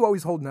 why are you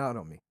always holding out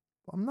on me?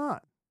 I'm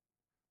not.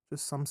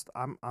 Just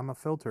I'm a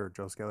filter,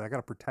 Joe Skelly. I got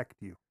to protect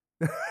you.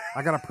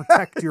 I got to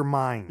protect your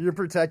mind. You're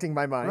protecting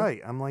my mind.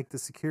 Right. I'm like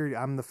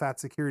I'm the fat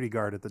security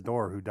guard at the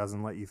door who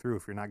doesn't let you through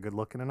if you're not good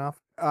looking enough.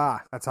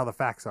 Ah, That's how the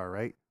facts are,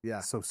 right?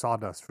 yeah. So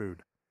sawdust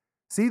food.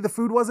 See, the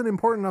food wasn't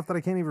important enough that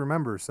I can't even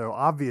remember. So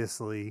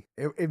obviously,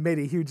 It made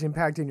a huge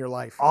impact in your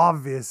life. right.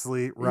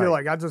 You're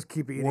like, I just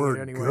keep eating We're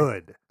it anyway.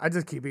 good. I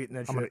just keep eating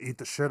that I'm shit. gonna eat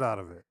the shit out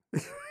of it.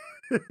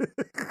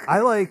 I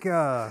like.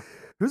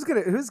 Who's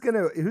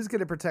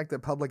gonna protect the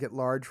public at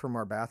large from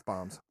our bath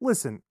bombs?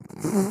 Listen.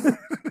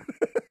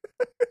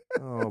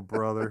 Oh,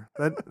 brother.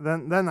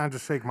 Then I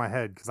just shake my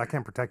head because I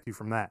can't protect you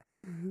from that.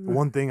 The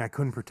one thing I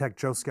couldn't protect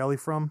Joe Skelly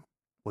from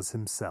was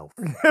himself.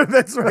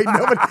 That's right.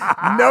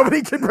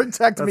 Nobody can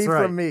protect me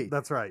right. from me.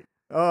 That's right.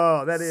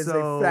 Oh, that is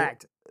a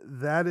fact.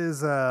 That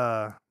is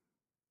a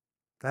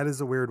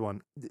weird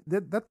one.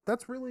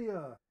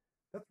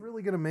 That's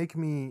really gonna make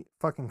me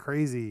fucking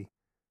crazy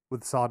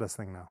with the sawdust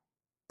thing now.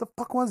 The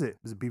fuck was it?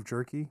 Was it beef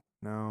jerky?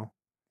 No.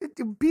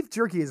 Beef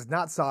jerky is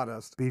not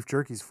sawdust. Beef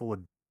jerky's full of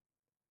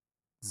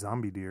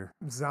zombie deer.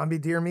 Zombie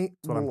deer meat.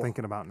 That's what I'm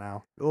thinking about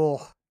now.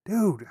 Oh,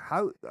 Dude,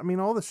 all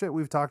the shit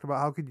we've talked about,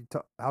 how could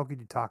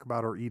you talk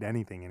about or eat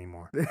anything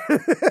anymore?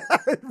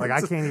 Like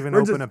I can't even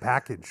open a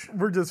package.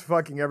 We're just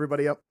fucking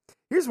everybody up.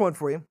 Here's one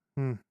for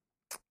you.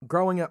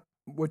 Growing up,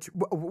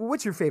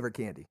 what's your favorite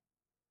candy?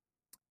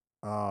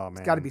 Oh man.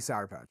 It's got to be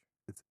Sour Patch.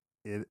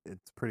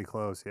 It's pretty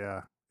close,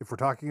 yeah. If we're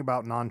talking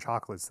about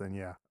non-chocolates, then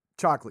yeah.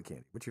 Chocolate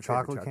candy. What's your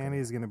favorite chocolate candy?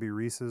 Is going to be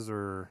Reese's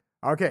or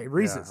Okay,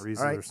 Reese's. Yeah,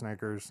 Reese's or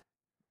Snickers.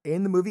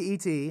 In the movie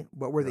E.T.,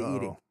 what were they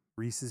eating?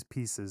 Reese's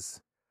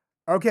Pieces.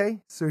 Okay,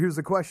 so here's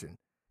the question.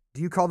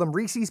 Do you call them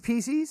Reese's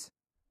Pieces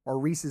or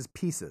Reese's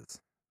Pieces?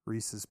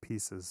 Reese's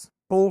Pieces.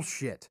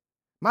 Bullshit.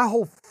 My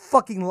whole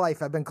fucking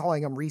life I've been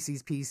calling them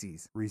Reese's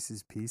Pieces.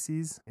 Reese's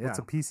Pieces? Yeah. What's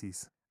a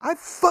Pieces? I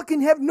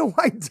fucking have no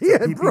idea,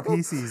 bro.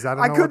 Pieces. I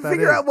don't know couldn't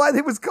figure out why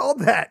they was called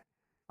that.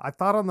 I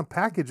thought on the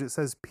package it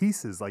says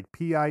pieces, like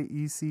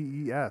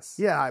Piecees.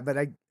 Yeah, but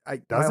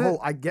it does.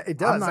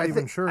 I'm not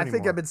even sure I think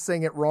anymore. I've been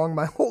saying it wrong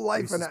my whole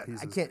life, Reese's and I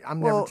Pieces. can't. I'm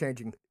never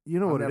changing. You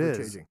know what it is?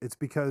 Changing. It's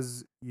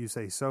because you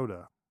say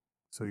soda,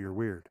 so you're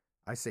weird.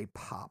 I say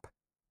pop.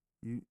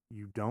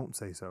 You don't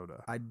say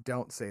soda. I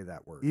don't say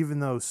that word. Even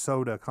though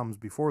soda comes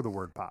before the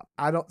word pop.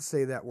 I don't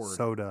say that word.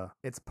 Soda.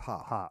 It's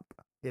pop. Pop.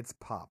 It's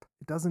pop.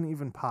 It doesn't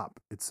even pop.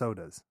 It's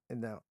sodas.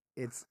 No,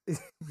 it's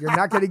you're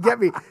not gonna get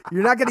me.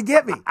 You're not gonna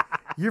get me.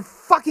 You're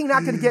fucking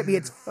not gonna get me.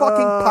 It's fucking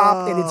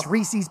pop and it's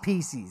Reese's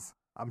Pieces.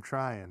 I'm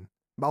trying.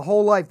 My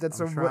whole life, that's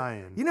I'm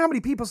trying. You know how many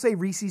people say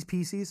Reese's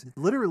Pieces? It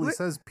literally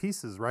says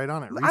pieces right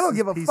on it. I don't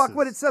give a Reese's fuck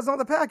what it Pieces. says on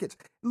the package.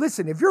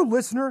 Listen, if you're a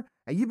listener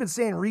and you've been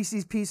saying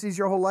Reese's Pieces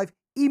your whole life,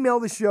 email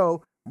the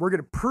show. We're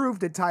gonna prove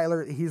to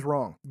Tyler he's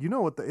wrong. You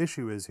know what the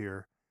issue is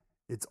here?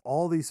 It's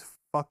all these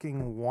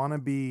fucking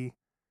wannabe,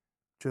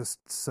 just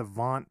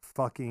savant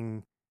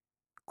fucking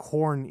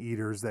corn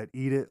eaters that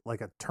eat it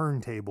like a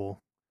turntable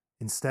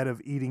instead of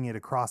eating it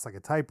across like a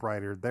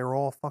typewriter. They're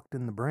all fucked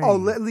in the brain. Oh,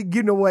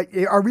 you know what?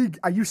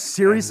 Are you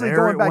seriously And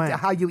there going it back went. to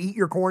how you eat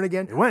your corn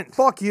again? It went.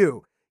 Fuck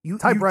you. You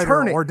Typewriter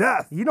turn it. or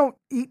death. You don't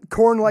eat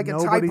corn like a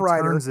Nobody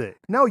typewriter. turns it.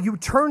 No, you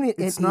turn it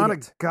and It's not eat a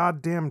it.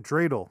 goddamn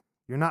dreidel.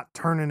 You're not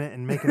turning it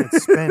and making it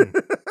spin.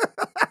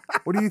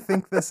 What do you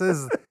think this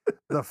is?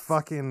 The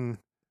fucking,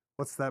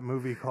 what's that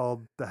movie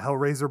called? The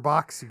Hellraiser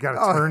box? You got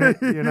to turn it.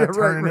 You're not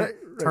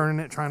turning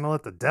it, trying to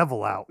let the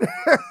devil out.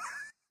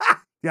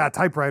 Yeah,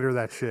 typewriter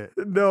that shit.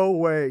 No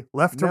way.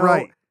 Left to No.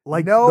 right.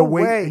 Like No the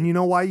way. way. And you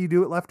know why you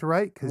do it left to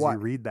right? Because What? you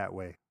read that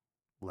way.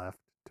 Left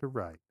to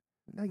right.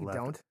 No, you Left.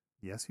 don't.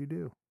 Yes, you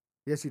do.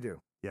 Yes, you do.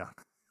 Yeah.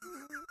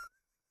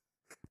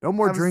 No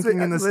more I'm drinking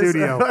si- in the listen,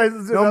 studio.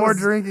 listen, No I more was-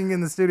 drinking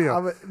in the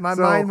studio. My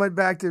So- mind went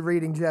back to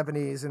reading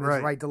Japanese and it's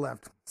Right. right to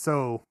left.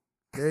 So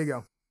There you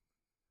go.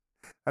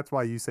 that's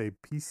why you say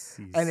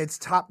pieces. And it's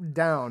top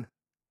down,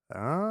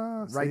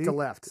 right right to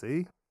left.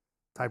 See?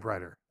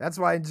 Typewriter. That's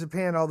why in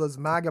Japan all those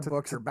MAGA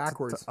books are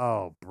backwards.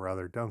 Oh,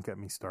 brother, don't get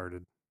me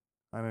started.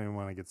 I don't even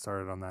want to get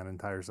started on that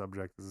entire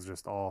subject. This is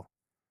just all.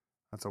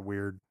 That's a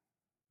weird.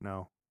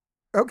 No.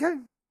 Okay.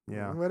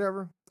 Yeah.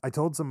 Whatever. I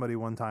told somebody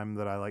one time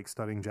that I like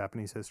studying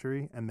Japanese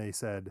history, and they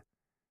said,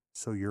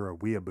 "So you're a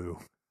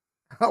weeaboo."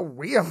 A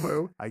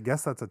weeaboo. I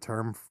guess that's a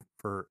term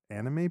for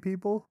anime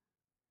people.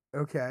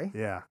 Okay.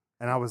 Yeah.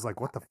 And I was like,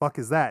 "What the fuck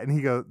is that?" And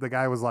the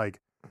guy was like,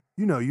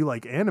 "You know, you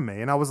like anime,"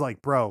 and I was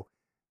like, "Bro,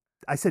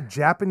 I said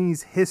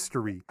Japanese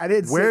history. I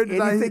didn't say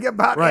anything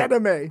about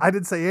anime. I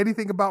didn't say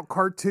anything about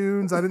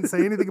cartoons. I didn't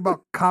say anything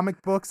about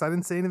comic books. I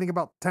didn't say anything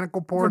about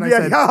tentacle porn.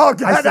 Yeah, I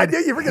said I knew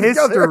you were going to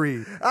go there.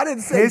 history. I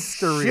didn't say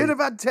shit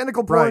about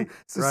tentacle porn,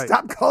 so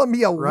stop calling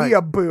me a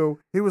weeaboo.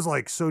 He was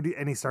like,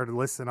 and he started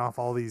listing off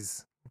all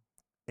these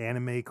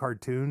anime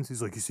cartoons.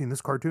 He's like, you seen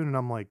this cartoon? And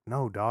I'm like,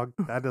 no, dog,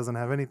 that doesn't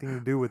have anything to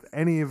do with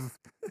any of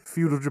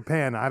feudal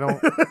Japan. I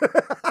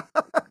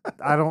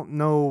don't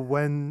know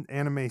when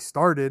anime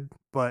started,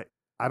 but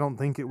I don't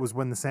think it was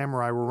when the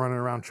samurai were running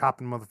around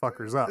chopping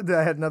motherfuckers up.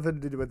 That had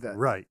nothing to do with that.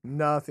 Right.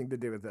 Nothing to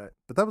do with that.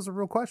 But that was a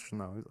real question,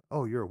 though. Like,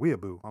 oh, you're a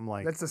weeaboo. I'm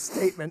like... That's a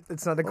statement.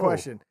 It's not a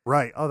question.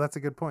 Right. Oh, that's a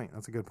good point.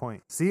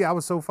 See, I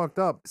was so fucked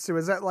up. So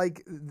is that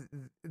like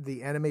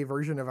the anime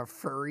version of a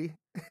furry?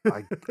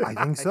 I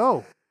think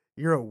so.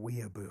 You're a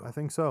weeaboo. I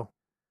think so.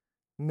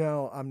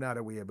 No, I'm not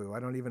a weeaboo. I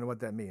don't even know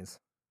what that means.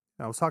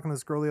 I was talking to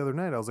this girl the other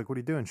night. I was like, what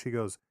are you doing? She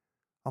goes,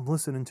 I'm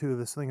listening to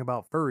this thing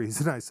about furries.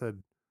 And I said...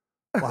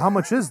 Well, how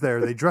much is there?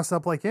 They dress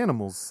up like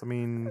animals. I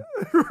mean,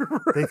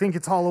 they think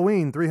it's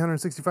Halloween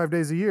 365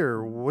 days a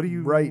year. What are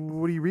you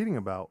reading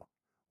about?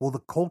 Well, the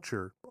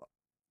culture.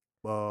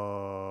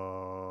 How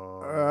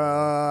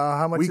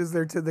much is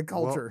there to the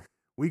culture?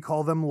 Well, we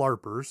call them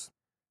LARPers.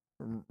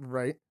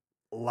 Right.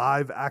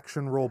 Live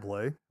action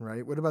roleplay.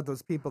 Right. What about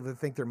those people that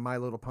think they're My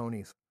Little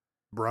Ponies?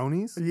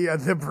 Bronies? Yeah,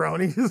 the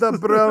bronies. The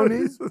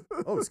bronies.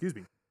 Oh, excuse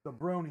me. The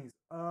bronies.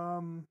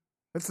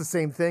 That's the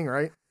same thing,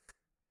 right?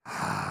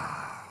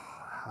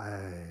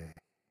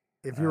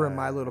 If you were a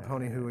My Little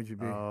Pony, who would you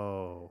be?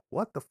 Oh,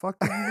 what the fuck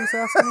did you just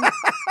ask me?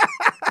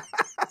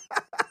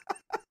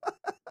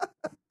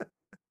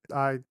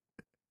 I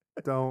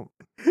don't.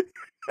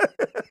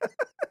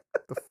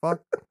 The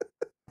fuck?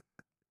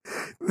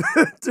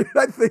 Dude,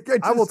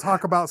 I will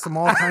talk about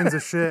all kinds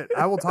of shit.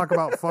 I will talk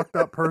about fucked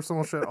up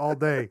personal shit all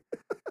day.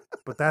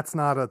 But that's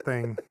not a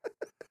thing.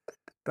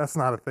 That's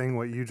not a thing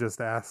what you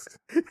just asked.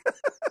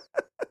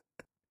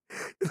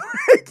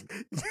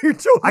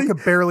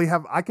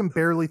 I can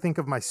barely think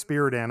of my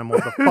spirit animal.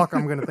 The fuck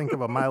I'm gonna think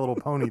of a My Little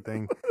Pony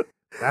thing.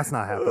 That's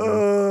not happening.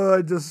 Oh,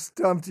 I just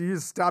stumped you.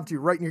 Just stopped you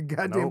right in your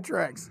goddamn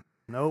tracks.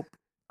 Nope.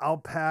 I'll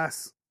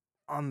pass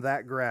on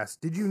that grass.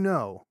 Did you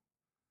know?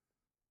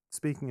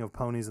 Speaking of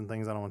ponies and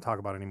things I don't want to talk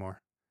about anymore.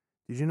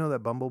 Did you know that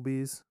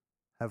bumblebees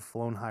have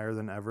flown higher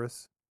than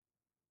Everest?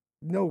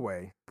 No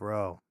way.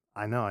 Bro,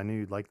 I know. I knew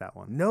you'd like that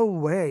one. No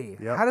way.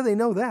 Yep. How do they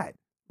know that?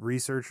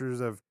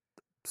 Researchers have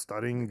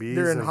studying bees.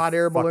 They're in hot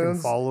air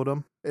balloons. Followed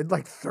them. It's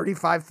like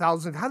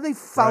 35,000. How do they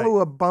follow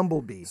a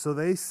bumblebee? So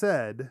they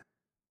said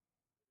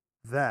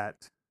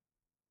that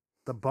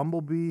the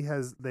bumblebee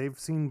they've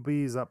seen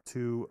bees up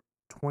to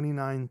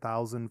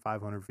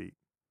 29,500 feet,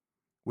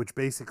 which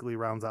basically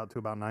rounds out to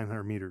about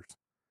 900 meters,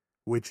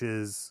 which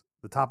is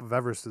the top of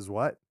Everest is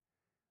what?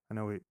 I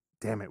know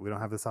damn it, we don't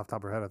have this off the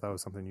top of our head. I thought it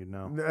was something you'd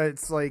know.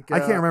 It's like... I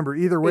can't remember.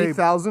 Either way...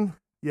 8,000?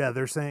 Yeah,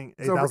 they're saying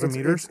 8,000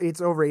 meters? It's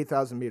over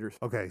 8,000 meters.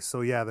 Okay,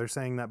 so yeah, they're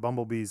saying that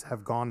bumblebees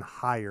have gone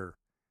higher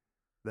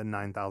than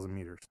 9,000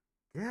 meters.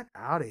 Get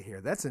out of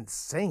here. That's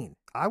insane.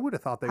 I would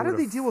have thought they would have How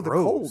do they deal with the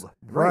froze. cold?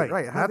 Right.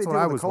 That's what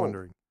I was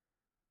wondering.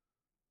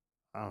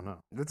 I don't know.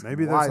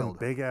 Maybe there's some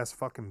big-ass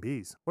fucking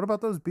bees. What about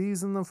those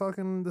bees in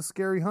the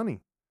scary honey?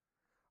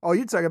 Oh,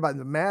 you're talking about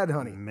the mad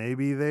honey.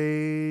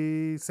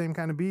 Maybe same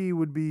kind of bee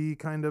would be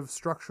kind of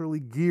structurally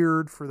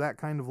geared for that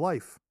kind of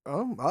life.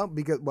 Oh, well,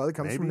 because it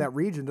comes from that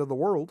region of the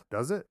world.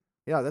 Does it?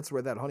 Yeah, that's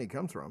where that honey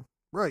comes from.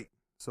 Right.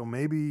 So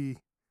maybe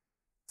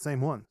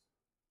same one.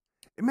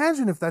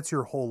 Imagine if that's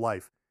your whole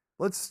life.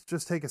 Let's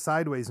just take a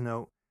sideways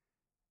note.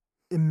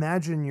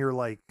 Imagine you're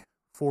like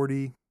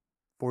 40,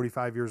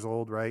 45 years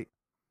old, right?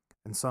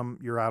 And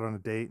you're out on a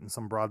date and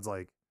some broad's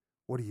like,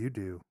 what do you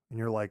do? And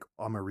you're like,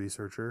 I'm a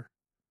researcher.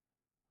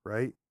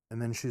 Right?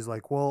 And then she's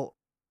like, well,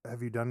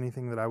 have you done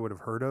anything that I would have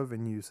heard of?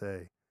 And you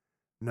say,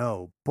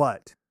 no,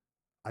 but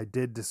I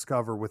did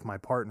discover with my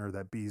partner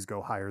that bees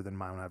go higher than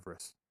Mount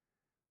Everest.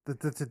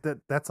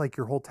 That's like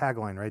your whole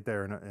tagline right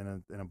there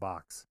in a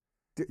box.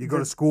 You go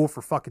to school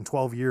for fucking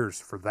 12 years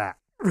for that.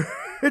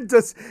 It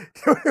does.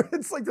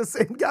 It's like the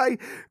same guy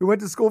who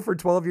went to school for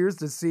 12 years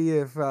to see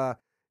if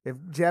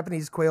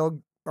Japanese quail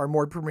are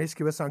more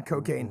promiscuous on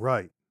cocaine.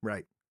 Right.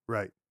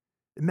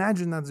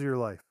 Imagine that's your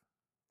life.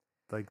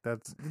 Like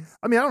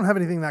I don't have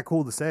anything that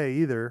cool to say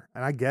either,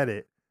 and I get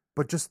it,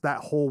 but just that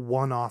whole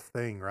one-off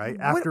thing, right?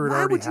 After it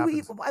already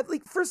happens.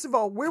 First of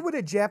all, where would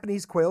a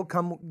Japanese quail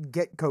come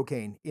get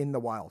cocaine in the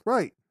wild?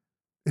 Right.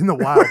 In the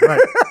wild, right.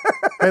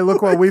 Hey,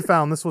 look what we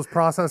found. This was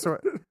processed.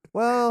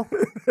 Well,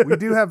 we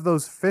do have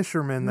those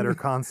fishermen that are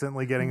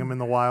constantly getting them in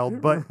the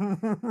wild,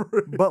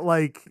 but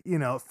like,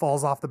 it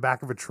falls off the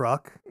back of a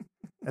truck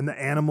and the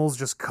animals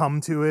just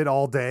come to it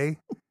all day.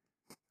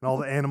 And all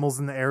the animals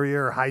in the area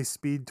are high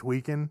speed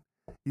tweaking.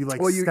 You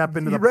step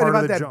into the part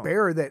of the read about that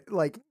bear that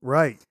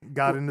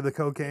got into the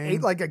cocaine,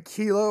 ate like a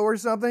kilo or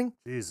something.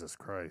 Jesus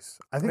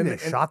Christ! I think they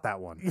shot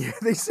that one. Yeah,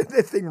 they said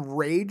that thing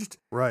raged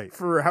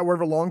for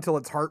however long till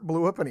its heart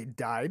blew up and he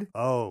died.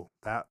 Oh,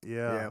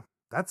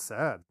 that's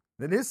sad.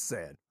 It is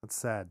sad. That's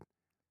sad.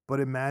 But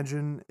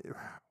imagine,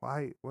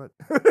 why, what?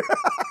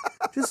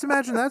 Just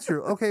imagine that's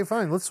your, okay,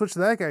 fine, let's switch to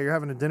that guy. You're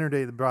having a dinner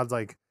date. The broad's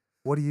like,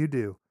 what do you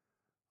do?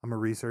 I'm a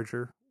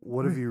researcher.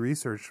 What have you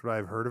researched? Would I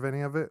have heard of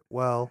any of it?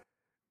 Well,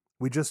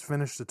 we just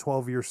finished a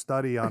 12-year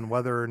study on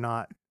whether or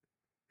not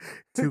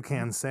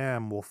Toucan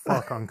Sam will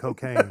fuck on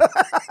cocaine.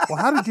 Well,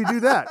 how did you do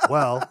that?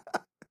 Well,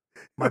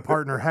 my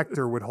partner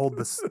Hector would hold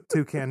the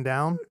toucan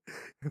down,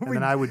 and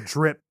then I would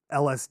drip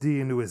LSD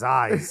into his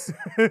eyes.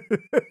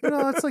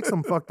 That's like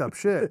some fucked up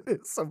shit.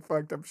 It's some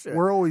fucked up shit.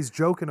 We're always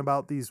joking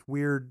about these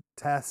weird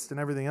tests and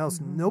everything else.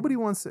 Nobody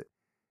wants to,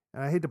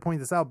 and I hate to point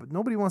this out, but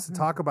nobody wants to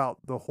talk about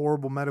the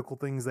horrible medical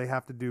things they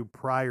have to do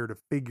prior to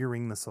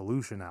figuring the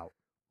solution out.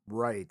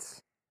 Right.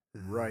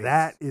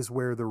 That is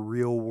where the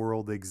real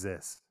world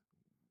exists.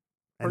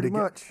 Pretty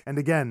much. And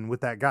again, with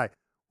that guy,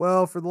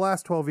 well, for the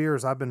last 12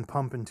 years, I've been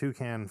pumping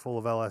toucan full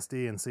of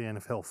LSD and seeing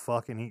if he'll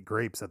fucking eat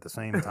grapes at the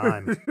same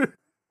time.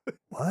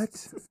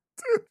 What?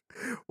 Dude,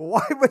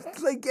 why would,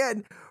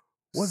 again,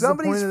 what's the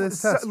point of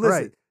this test?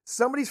 Listen,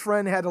 somebody's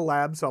friend had a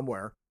lab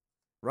somewhere,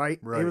 right?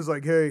 He was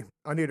like, hey,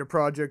 I need a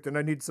project and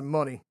I need some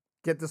money.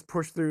 Get this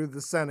pushed through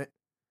the Senate,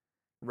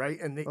 right?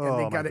 And they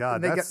got it.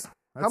 And they got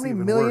how many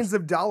millions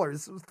of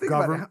dollars? Think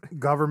about it.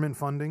 Government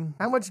funding.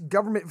 How much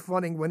government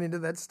funding went into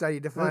that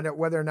study to find out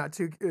whether or not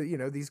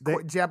these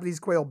Japanese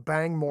quail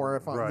bang more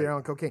if they're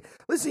on cocaine?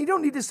 Listen, you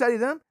don't need to study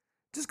them.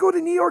 Just go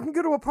to New York and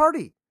go to a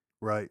party.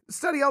 Right.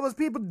 Study all those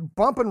people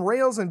bumping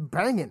rails and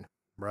banging.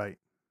 Right.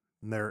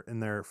 In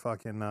their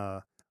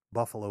fucking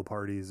buffalo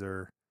parties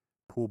or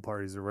pool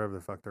parties or whatever the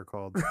fuck they're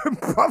called.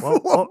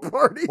 Buffalo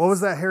parties. What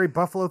was that hairy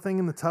buffalo thing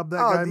in the tub that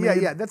guy made?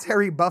 Yeah, that's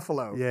hairy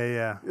buffalo.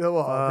 Yeah.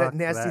 That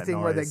nasty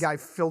thing where that guy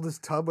filled his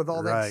tub with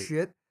all that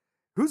shit.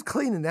 Who's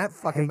cleaning that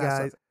fucking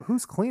mess up?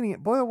 Who's cleaning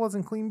it? Boy, it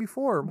wasn't clean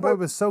before. Boy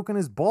was soaking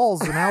his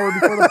balls an hour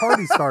before the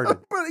party started.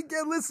 But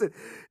again, listen,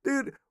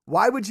 dude,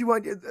 why would you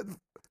want...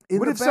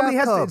 What if somebody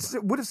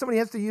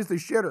has to use the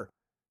shitter?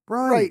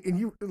 Right. And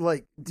you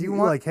like, do you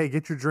want like, hey,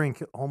 get your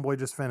drink. Homeboy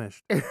just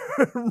finished.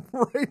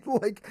 Right.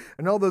 Like,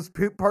 and all those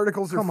poop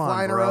particles are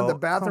flying around the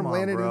bathroom,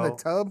 landing in the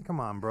tub. Come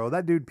on, bro.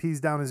 That dude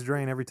pees down his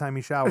drain every time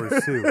he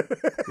showers too.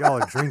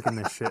 Y'all are drinking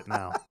this shit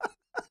now.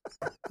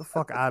 Get the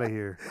fuck out of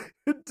here.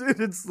 Dude,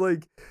 it's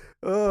like,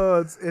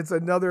 it's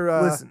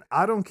another. Listen,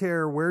 I don't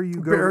care where you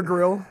go. Bear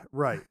Grill.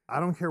 Right.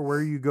 I don't care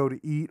where you go to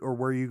eat or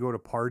where you go to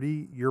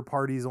party. Your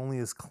party is only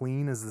as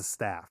clean as the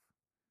staff.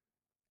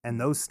 And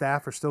those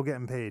staff are still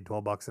getting paid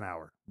 $12 an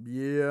hour.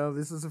 Yeah,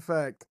 this is a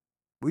fact.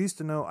 I used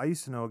to know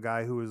a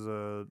guy who was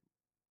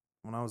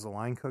when I was a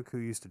line cook, who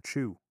used to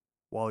chew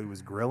while he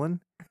was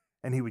grilling,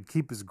 and he would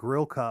keep his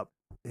grill cup,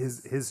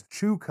 his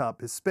chew cup,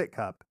 his spit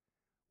cup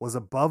was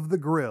above the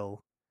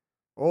grill,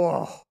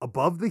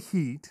 above the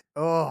heat,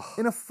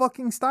 in a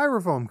fucking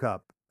styrofoam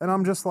cup. And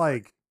I'm just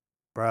like,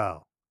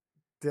 bro,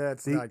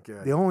 that's not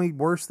good. The only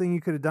worst thing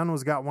you could have done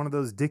was got one of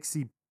those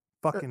Dixie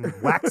fucking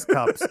wax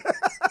cups.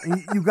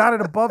 And you got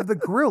it above the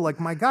grill. Like,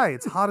 my guy,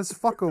 it's hot as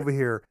fuck over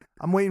here.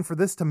 I'm waiting for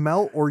this to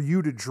melt or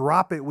you to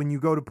drop it when you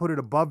go to put it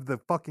above the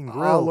fucking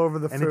grill. All over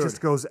the food. And it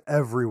just goes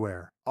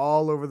everywhere.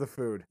 All over the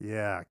food.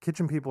 Yeah.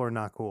 Kitchen people are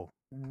not cool.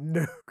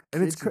 No.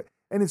 And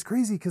it's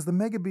crazy because the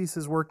Mega Beast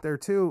has worked there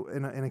too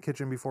in a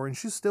kitchen before, and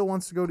she still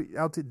wants to go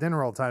out to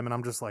dinner all the time. And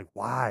I'm just like,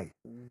 why?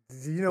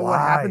 Do you know what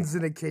happens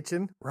in a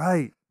kitchen?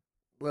 Right.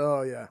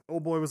 Oh, yeah.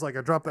 Old boy was like,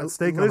 I dropped that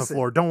steak on the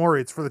floor. Don't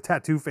worry, it's for the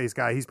tattoo face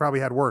guy. He's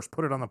probably had worse.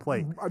 Put it on the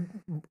plate.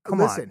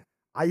 Come on.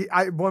 I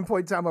at one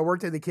point in time, I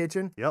worked in the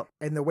kitchen. Yep.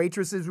 And the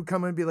waitresses would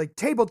come in and be like,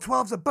 table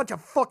 12's a bunch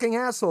of fucking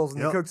assholes.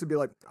 And the cooks would be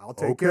like, I'll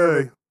take care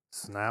of it.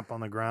 Snap on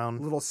the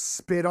ground. A little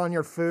spit on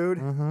your food.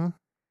 Mm-hmm.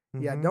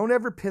 Yeah, don't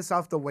ever piss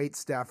off the wait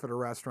staff at a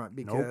restaurant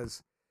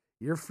because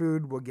your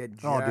food will get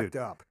jacked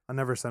up. I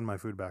never send my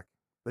food back.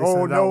 They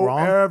send it out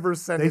wrong. Ever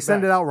send it back. They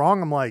send it out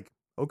wrong. I'm like,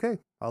 okay,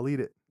 I'll eat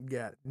it.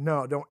 Yeah,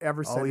 no, don't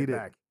ever send it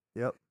back.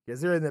 Yep.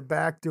 Because they're in the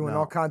back doing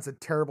all kinds of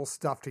terrible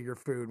stuff to your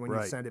food when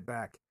you send it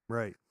back.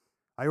 Right.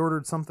 I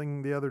ordered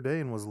something the other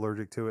day and was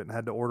allergic to it and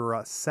had to order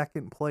a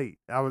second plate.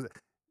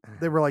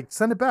 They were like,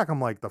 send it back.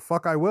 I'm like, the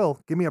fuck I will.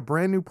 Give me a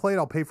brand new plate.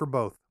 I'll pay for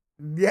both.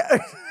 Yeah.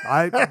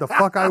 The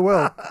fuck I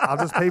will. I'll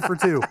just pay for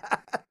two.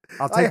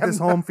 I'll take this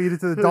home, feed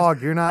it to the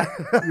dog. You're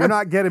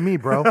not getting me,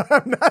 bro.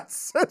 I'm not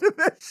sending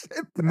that shit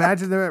back.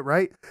 Imagine that,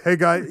 right? Hey,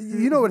 guy,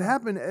 you know what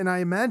happened? And I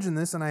imagine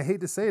this, and I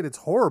hate to say it, it's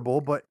horrible,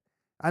 but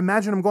I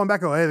imagine him going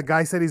back, hey, the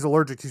guy said he's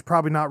allergic. He's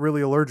probably not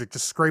really allergic.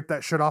 Just scrape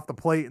that shit off the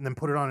plate and then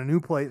put it on a new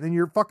plate, and then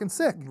you're fucking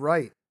sick.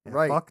 Right. Yeah,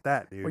 right. Fuck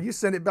that, dude. Well, you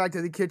send it back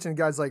to the kitchen,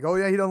 guy's like, oh,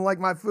 yeah, he doesn't like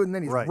my food, and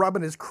then he's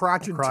rubbing his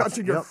crotch and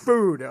touching your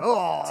food.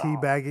 Oh.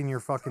 Teabagging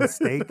your fucking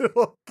steak.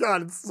 Oh,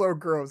 God, it's so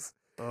gross.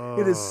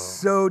 Oh. It is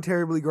so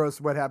terribly gross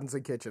what happens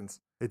in kitchens.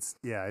 It's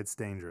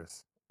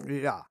dangerous.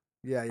 Yeah.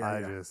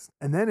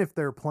 And then if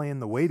they're playing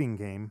the waiting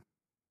game,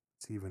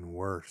 it's even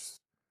worse.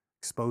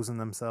 Exposing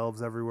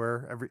themselves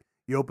everywhere.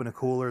 You open a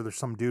cooler, there's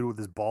some dude with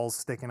his balls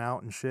sticking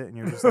out and shit, and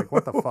you're just like,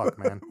 what the fuck,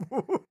 man?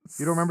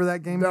 You don't remember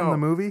that game from the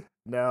movie?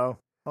 No.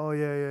 Oh,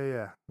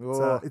 yeah.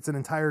 It's an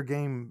entire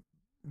game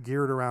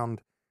geared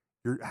around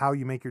how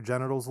you make your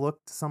genitals look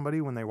to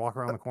somebody when they walk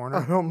around the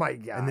corner Oh my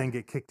god! and then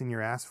get kicked in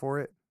your ass for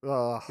it.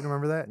 Ugh, You don't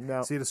remember that?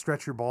 no. So you had to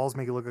stretch your balls,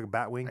 make it look like a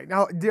bat wing.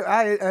 No, dude,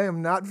 I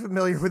am not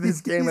familiar with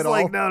this game at all.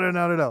 He's like,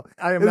 no.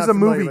 I am It was not a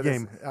familiar movie with this.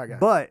 game. Okay.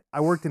 But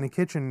I worked in a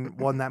kitchen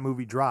when that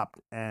movie dropped,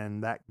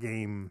 and that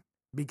game,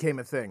 Became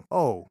a thing.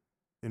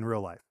 in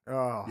real life.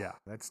 Oh, Yeah.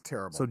 that's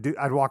terrible. So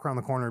I'd walk around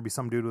the corner, it'd be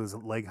some dude with his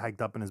leg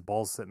hiked up and his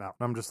balls sitting out.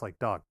 And I'm just like,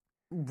 dog.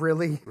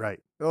 Really? Right.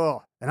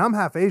 Oh. And I'm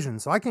half Asian,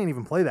 so I can't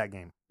even play that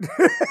game.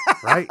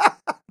 Right?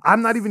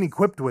 I'm not even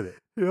equipped with it.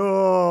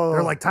 Oh.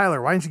 They're like, Tyler,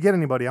 why didn't you get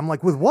anybody? I'm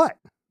like, with what?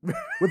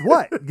 With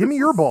what? Give me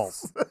your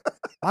balls.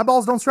 My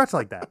balls don't stretch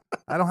like that.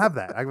 I don't have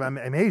that.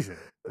 I'm Asian.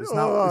 It's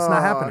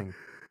not happening.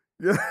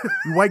 You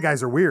white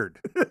guys are weird.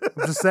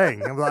 I'm just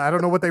saying. I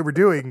don't know what they were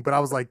doing, but I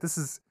was like,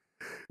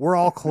 we're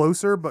all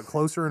closer, but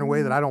closer in a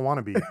way that I don't want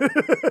to be.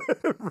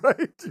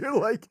 Right. You're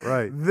like,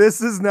 Right. this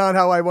is not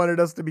how I wanted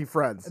us to be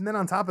friends. And then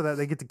on top of that,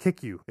 they get to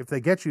kick you. If they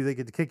get you, they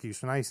get to kick you.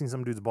 So now you've seen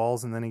some dude's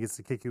balls, and then he gets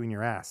to kick you in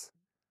your ass.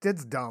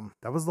 That's dumb.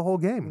 That was the whole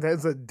game.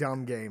 That's a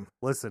dumb game.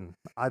 Listen,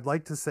 I'd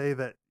like to say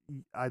that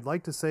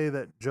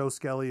Joe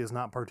Skelly is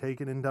not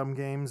partaking in dumb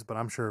games, but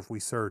I'm sure if we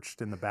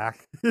searched in the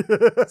back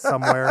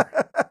somewhere,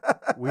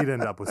 we'd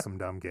end up with some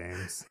dumb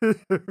games. So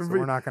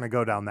we're not going to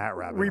go down that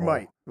rabbit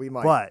hole. We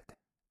might.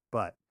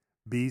 But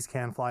bees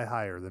can fly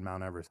higher than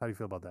Mount Everest. How do you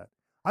feel about that?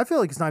 I feel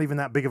like it's not even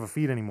that big of a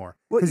feat anymore.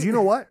 Because you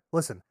know what?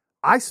 Listen,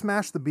 I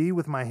smashed the bee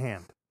with my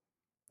hand.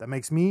 That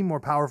makes me more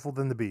powerful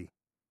than the bee.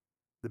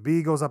 The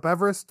bee goes up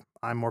Everest.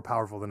 I'm more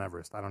powerful than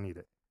Everest. I don't need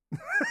it.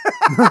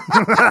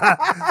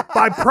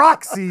 By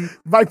proxy,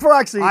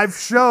 I've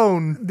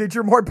shown that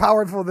you're more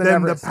powerful than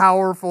Everest. the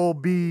powerful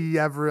bee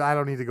ever. I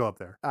don't need to go up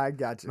there. I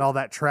got you. And all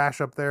that trash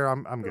up there,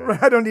 I'm good.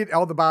 I don't need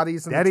all the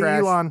bodies and Daddy the trash.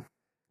 Elon.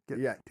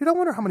 Yeah. Dude, I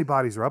wonder how many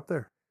bodies are up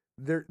there.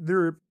 There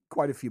are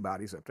quite a few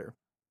bodies up there.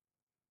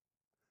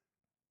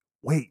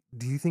 Wait,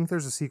 do you think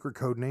there's a secret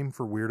code name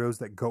for weirdos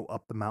that go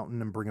up the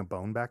mountain and bring a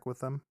bone back with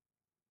them?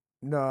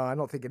 No, I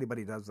don't think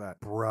anybody does that.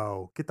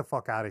 Bro, get the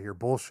fuck out of here.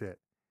 Bullshit.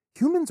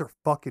 Humans are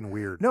fucking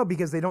weird. No,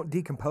 because they don't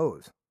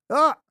decompose.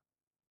 Ah!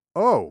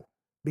 Oh.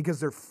 Because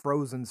they're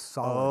frozen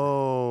solid.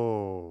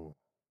 Oh.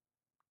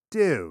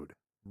 Dude.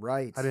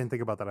 Right. I didn't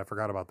think about that. I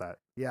forgot about that.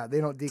 Yeah,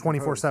 they don't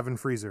decompose. 24/7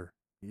 freezer.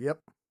 Yep.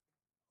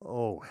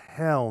 Oh,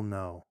 hell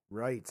no.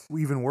 Right.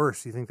 Even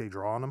worse, you think they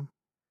draw on them?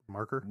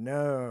 Marker?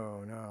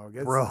 No.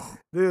 Bro.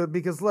 Dude,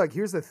 because look,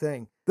 here's the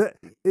thing.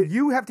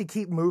 You have to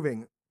keep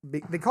moving. They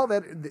call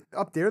that,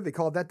 up there, they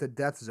call that the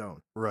death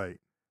zone. Right.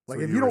 Like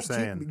That's if you were don't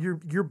saying.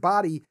 keep, your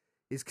body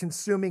is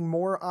consuming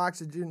more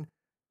oxygen.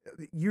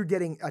 You're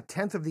getting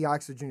 1/10 of the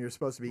oxygen you're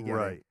supposed to be getting.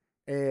 Right.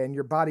 And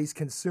your body's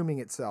consuming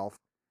itself.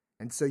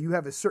 And so you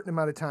have a certain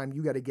amount of time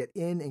you got to get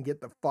in and get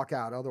the fuck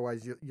out.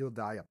 Otherwise, you'll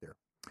die up there.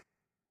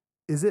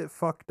 Is it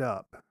fucked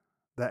up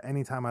that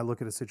anytime I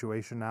look at a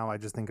situation now, I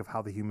just think of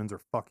how the humans are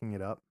fucking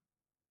it up?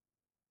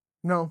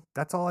 No.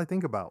 That's all I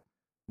think about.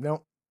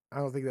 No. I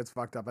don't think that's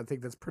fucked up. I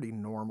think that's pretty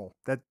normal.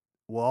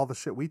 Well, all the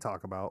shit we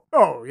talk about.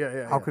 Oh,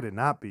 yeah. How could it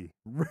not be?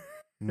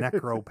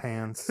 Necro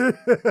pants,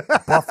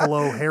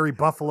 hairy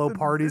buffalo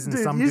parties in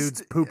some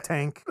dude's poop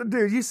tank.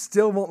 Dude, you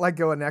still won't let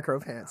go of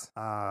necro pants.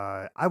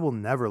 I will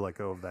never let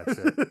go of that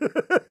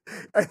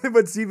shit. And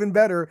what's even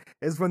better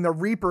is when the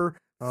Reaper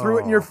threw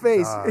it in your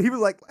face. God. He was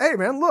like, "Hey,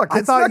 man, look, I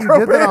it's thought necro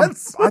you did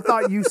pants." that I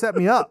thought you set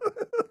me up.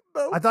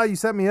 No. I thought you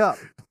set me up.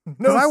 No,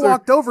 Because I sir.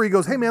 walked over, he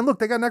goes, "Hey, man, look,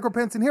 they got necro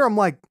pants in here." I'm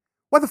like,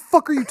 why the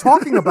fuck are you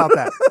talking about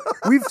that?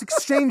 We've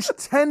exchanged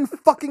 10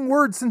 fucking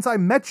words since I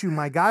met you,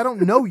 my guy. I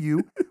don't know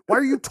you. Why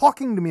are you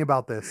talking to me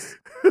about this?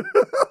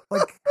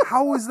 Like,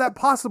 how is that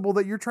possible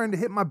that you're trying to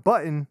hit my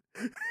button?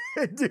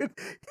 Dude,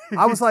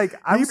 I was like,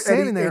 I was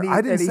standing there.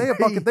 I didn't say a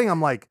he- fucking thing.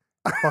 I'm like,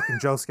 fucking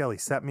Joe Skelly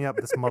set me up.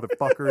 This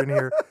motherfucker in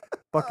here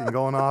fucking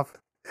going off.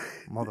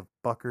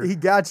 Motherfucker. He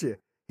got you.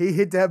 He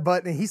hit that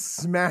button and he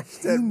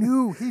smashed He it.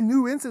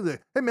 knew instantly.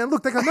 Hey, man,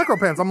 look, they got necro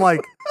pants. I'm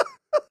like,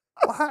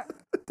 what?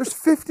 There's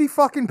 50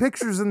 fucking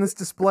pictures in this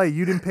display.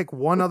 You didn't pick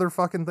one other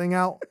fucking thing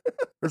out?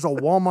 There's a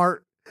Walmart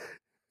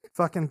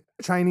fucking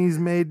Chinese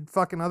made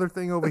fucking other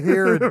thing over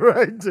here.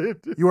 Right, dude.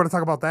 You want to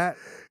talk about that?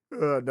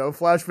 No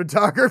flash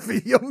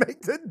photography. You'll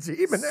make the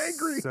demon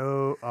angry.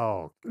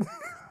 So,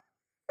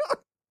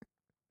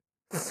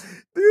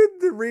 Dude,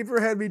 the Reaper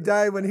had me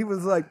die when he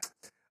was like,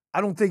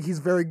 "I don't think he's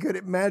very good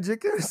at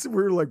magic." So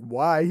we were like,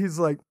 "Why?" He's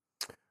like,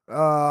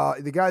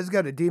 the guy's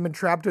got a demon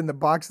trapped in the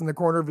box in the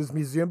corner of his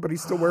museum, but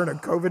he's still wearing a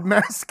COVID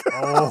mask.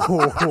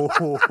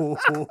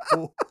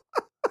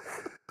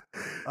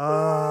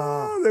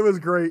 That was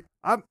great.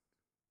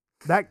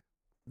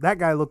 That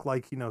guy looked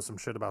like he knows some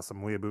shit about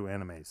some weeaboo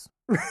animes.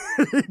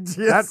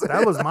 Yes.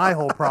 That was my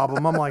whole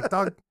problem. I'm like,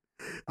 dog,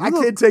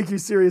 can't take you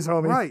serious,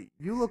 homie. right.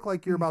 You look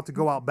like you're about to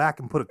go out back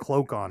and put a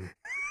cloak on.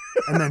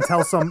 And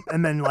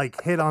then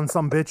like hit on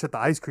some bitch at the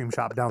ice cream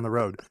shop down the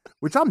road.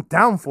 Which I'm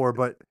down for,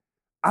 but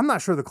I'm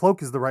not sure the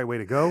cloak is the right way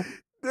to go.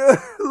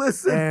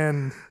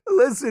 Listen,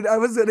 I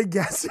was at a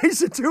gas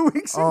station 2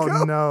 weeks ago.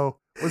 Oh no.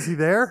 Was he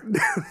there?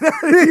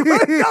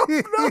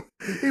 No.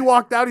 He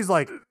walked out, he's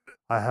like,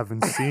 I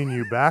haven't seen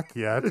you back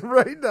yet.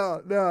 Right?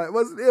 No, it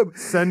wasn't him.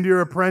 Send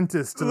your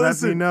apprentice to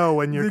let me know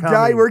when you're coming. The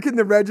guy working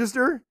the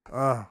register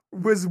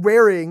was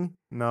wearing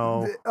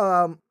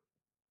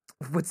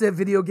what's that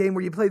video game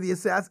where you play the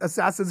Assassin's Creed?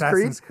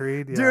 Assassin's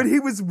Creed, yeah. Dude, he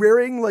was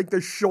wearing like the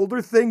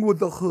shoulder thing with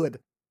the hood.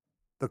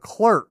 The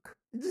clerk.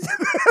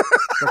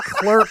 The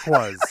clerk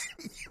was.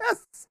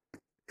 Yes.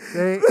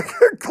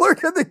 The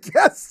clerk at the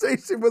gas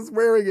station was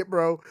wearing it,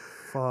 bro.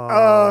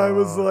 It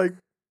was like,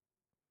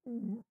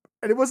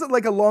 and it wasn't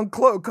like a long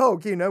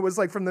coat, you know. It was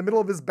like from the middle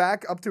of his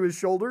back up to his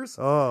shoulders.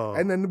 Oh.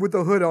 And then with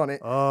the hood on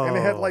it. Oh. And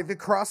it had like the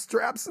cross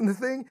straps and the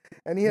thing.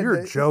 And he had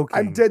You're joking.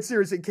 I'm dead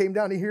serious. It came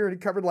down to here and it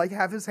covered like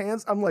half his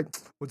hands. I'm like,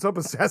 what's up,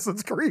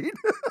 Assassin's Creed?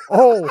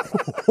 Oh.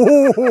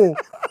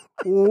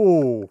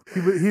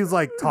 He's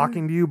like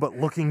talking to you, but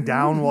looking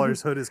down while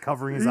his hood is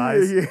covering his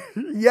eyes.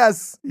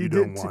 Yes, you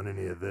don't want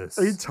any of this,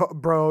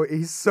 bro.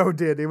 He so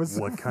did. It was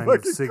what kind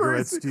of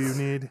cigarettes do you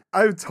need?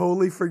 I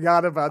totally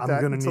forgot about that.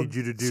 I'm gonna need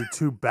you to do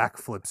 2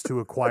 backflips to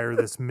acquire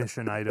this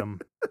mission item.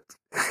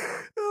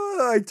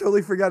 I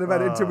totally forgot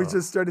about it until we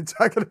just started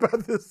talking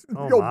about this.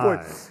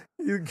 Boy,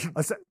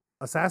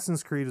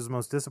 Assassin's Creed is the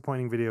most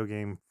disappointing video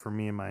game for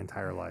me in my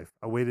entire life.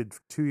 I waited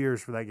 2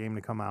 years for that game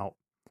to come out.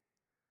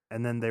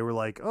 And then they were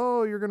like,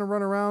 oh, you're going to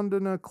run around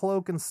in a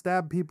cloak and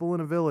stab people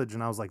in a village.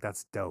 And I was like,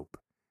 that's dope.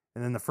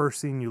 And then the first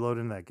scene you load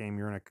into that game,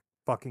 you're in a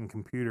fucking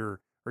computer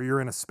or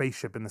you're in a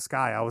spaceship in the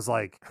sky. I was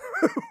like,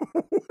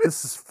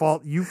 this is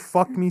fault. You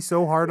fucked me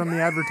so hard on the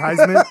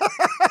advertisement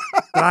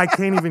that I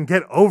can't even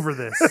get over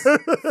this.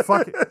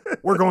 Fuck it.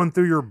 We're going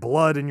through your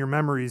blood and your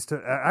memories to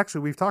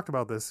actually, we've talked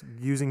about this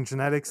using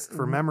genetics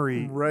for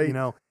memory. Right. You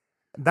know,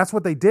 that's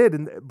what they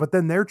did. But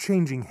then they're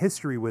changing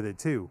history with it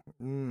too.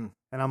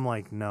 And I'm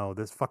like, no,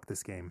 fuck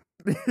this game.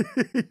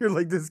 You're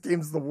like, this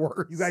game's the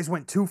worst. You guys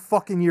went 2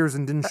 fucking years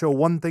and didn't show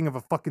one thing of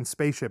a fucking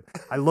spaceship.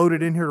 I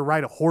loaded in here to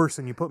ride a horse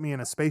and you put me in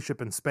a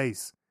spaceship in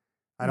space.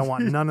 I don't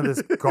want none of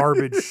this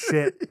garbage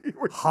shit,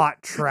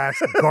 hot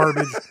trash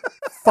garbage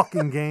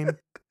fucking game.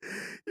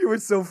 You were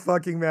so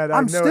fucking mad.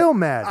 I'm still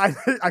mad.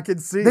 I can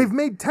see. They've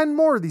made 10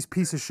 more of these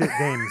piece of shit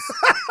games.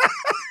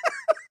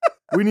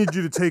 We need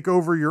you to take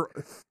over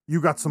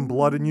you got some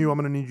blood in you. I'm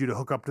going to need you to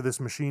hook up to this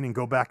machine and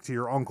go back to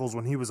your uncle's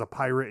when he was a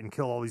pirate and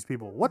kill all these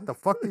people. What the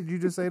fuck did you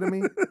just say to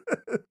me?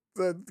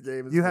 That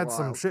game is You had wild.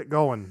 some shit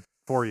going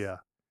for you.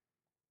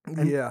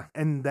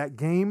 And that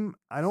game,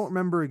 I don't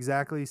remember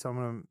exactly, so I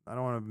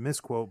don't want to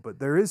misquote, but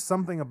there is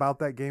something about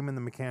that game and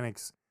the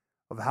mechanics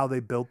of how they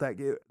built that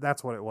game.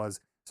 That's what it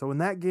was. So when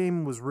that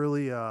game was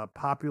really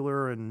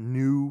popular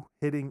and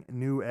hitting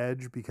new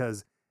edge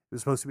because it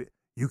was supposed to be,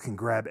 you can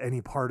grab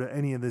any part of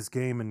any of this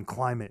game and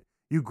climb it.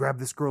 You grab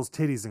this girl's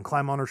titties and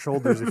climb on her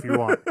shoulders if you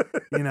want.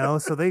 You know,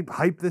 so they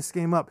hype this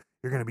game up.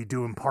 You're going to be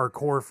doing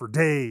parkour for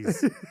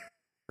days,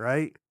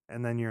 right?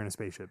 And then you're in a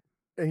spaceship.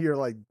 And you're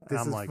like,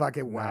 this is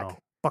fucking whack. No,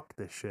 fuck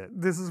this shit.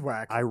 This is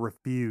whack. I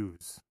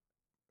refuse.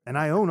 And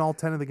I own all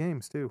 10 of the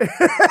games, too.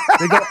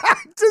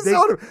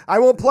 Own them. I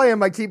won't play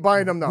them. I keep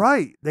buying them, though.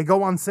 Right. They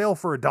go on sale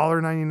for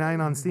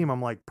 $1.99 on Steam.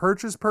 I'm like,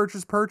 purchase.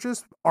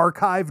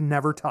 Archive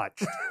never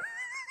touched.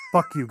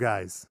 Fuck you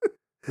guys.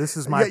 This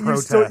is my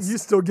protest. You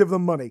still give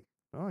them money.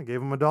 Oh, I gave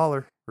them $1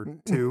 or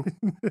 $2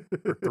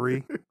 or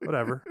 $3,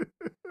 whatever.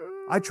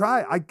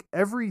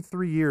 Every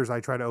 3 years I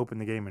try to open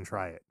the game and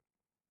try it.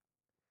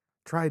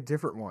 Try a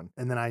different one.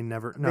 And then I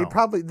never. No.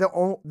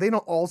 They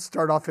don't all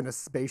start off in a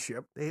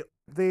spaceship.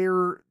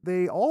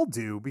 They all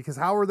do, because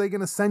how are they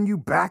going to send you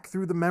back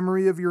through the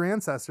memory of your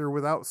ancestor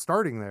without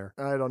starting there?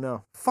 I don't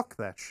know. Fuck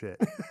that shit.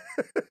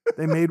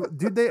 They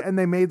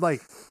made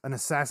like an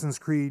Assassin's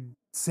Creed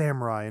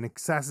Samurai, an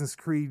Assassin's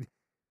Creed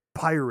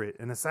Pirate,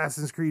 an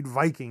Assassin's Creed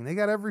Viking. They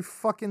got every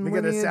fucking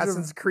lineage. They got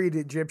Assassin's Creed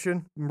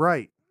Egyptian.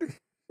 Right.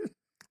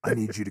 I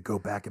need you to go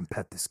back and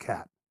pet this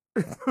cat.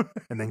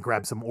 And then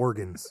grab some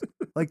organs.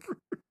 Like,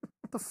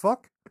 what the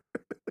fuck?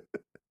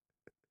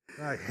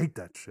 I hate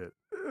that shit.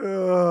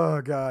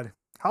 Oh God.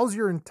 How's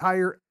your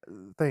entire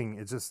thing?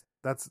 It's just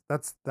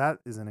that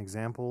is an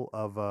example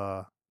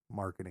of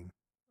marketing.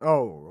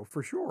 Oh,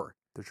 for sure.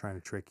 They're trying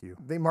to trick you.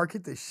 They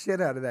market the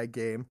shit out of that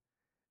game,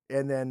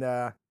 and then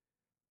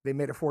they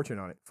made a fortune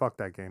on it. Fuck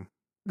that game.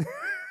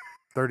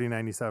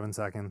 97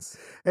 seconds.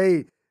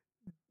 Hey,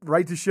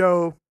 write the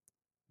show.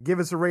 Give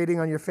us a rating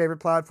on your favorite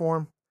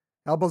platform.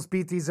 Help us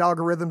beat these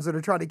algorithms that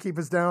are trying to keep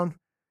us down.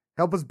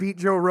 Help us beat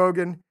Joe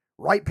Rogan.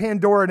 Write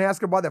Pandora and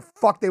ask them why the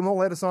fuck they won't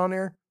let us on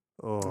there.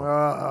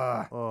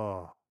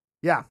 Oh.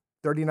 Yeah,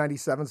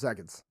 97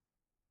 seconds.